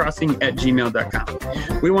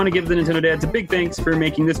dadcrossing@gmail.com. We want to give the Nintendo Dads a big thanks for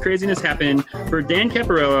making this craziness happen. For Dan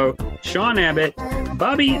Caparello, Sean Abbott,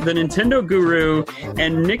 Bobby the Nintendo Guru,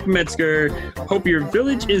 and Nick Metzger, hope your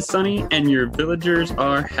village is sunny and your villagers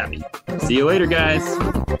are happy. See you later,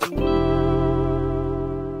 guys.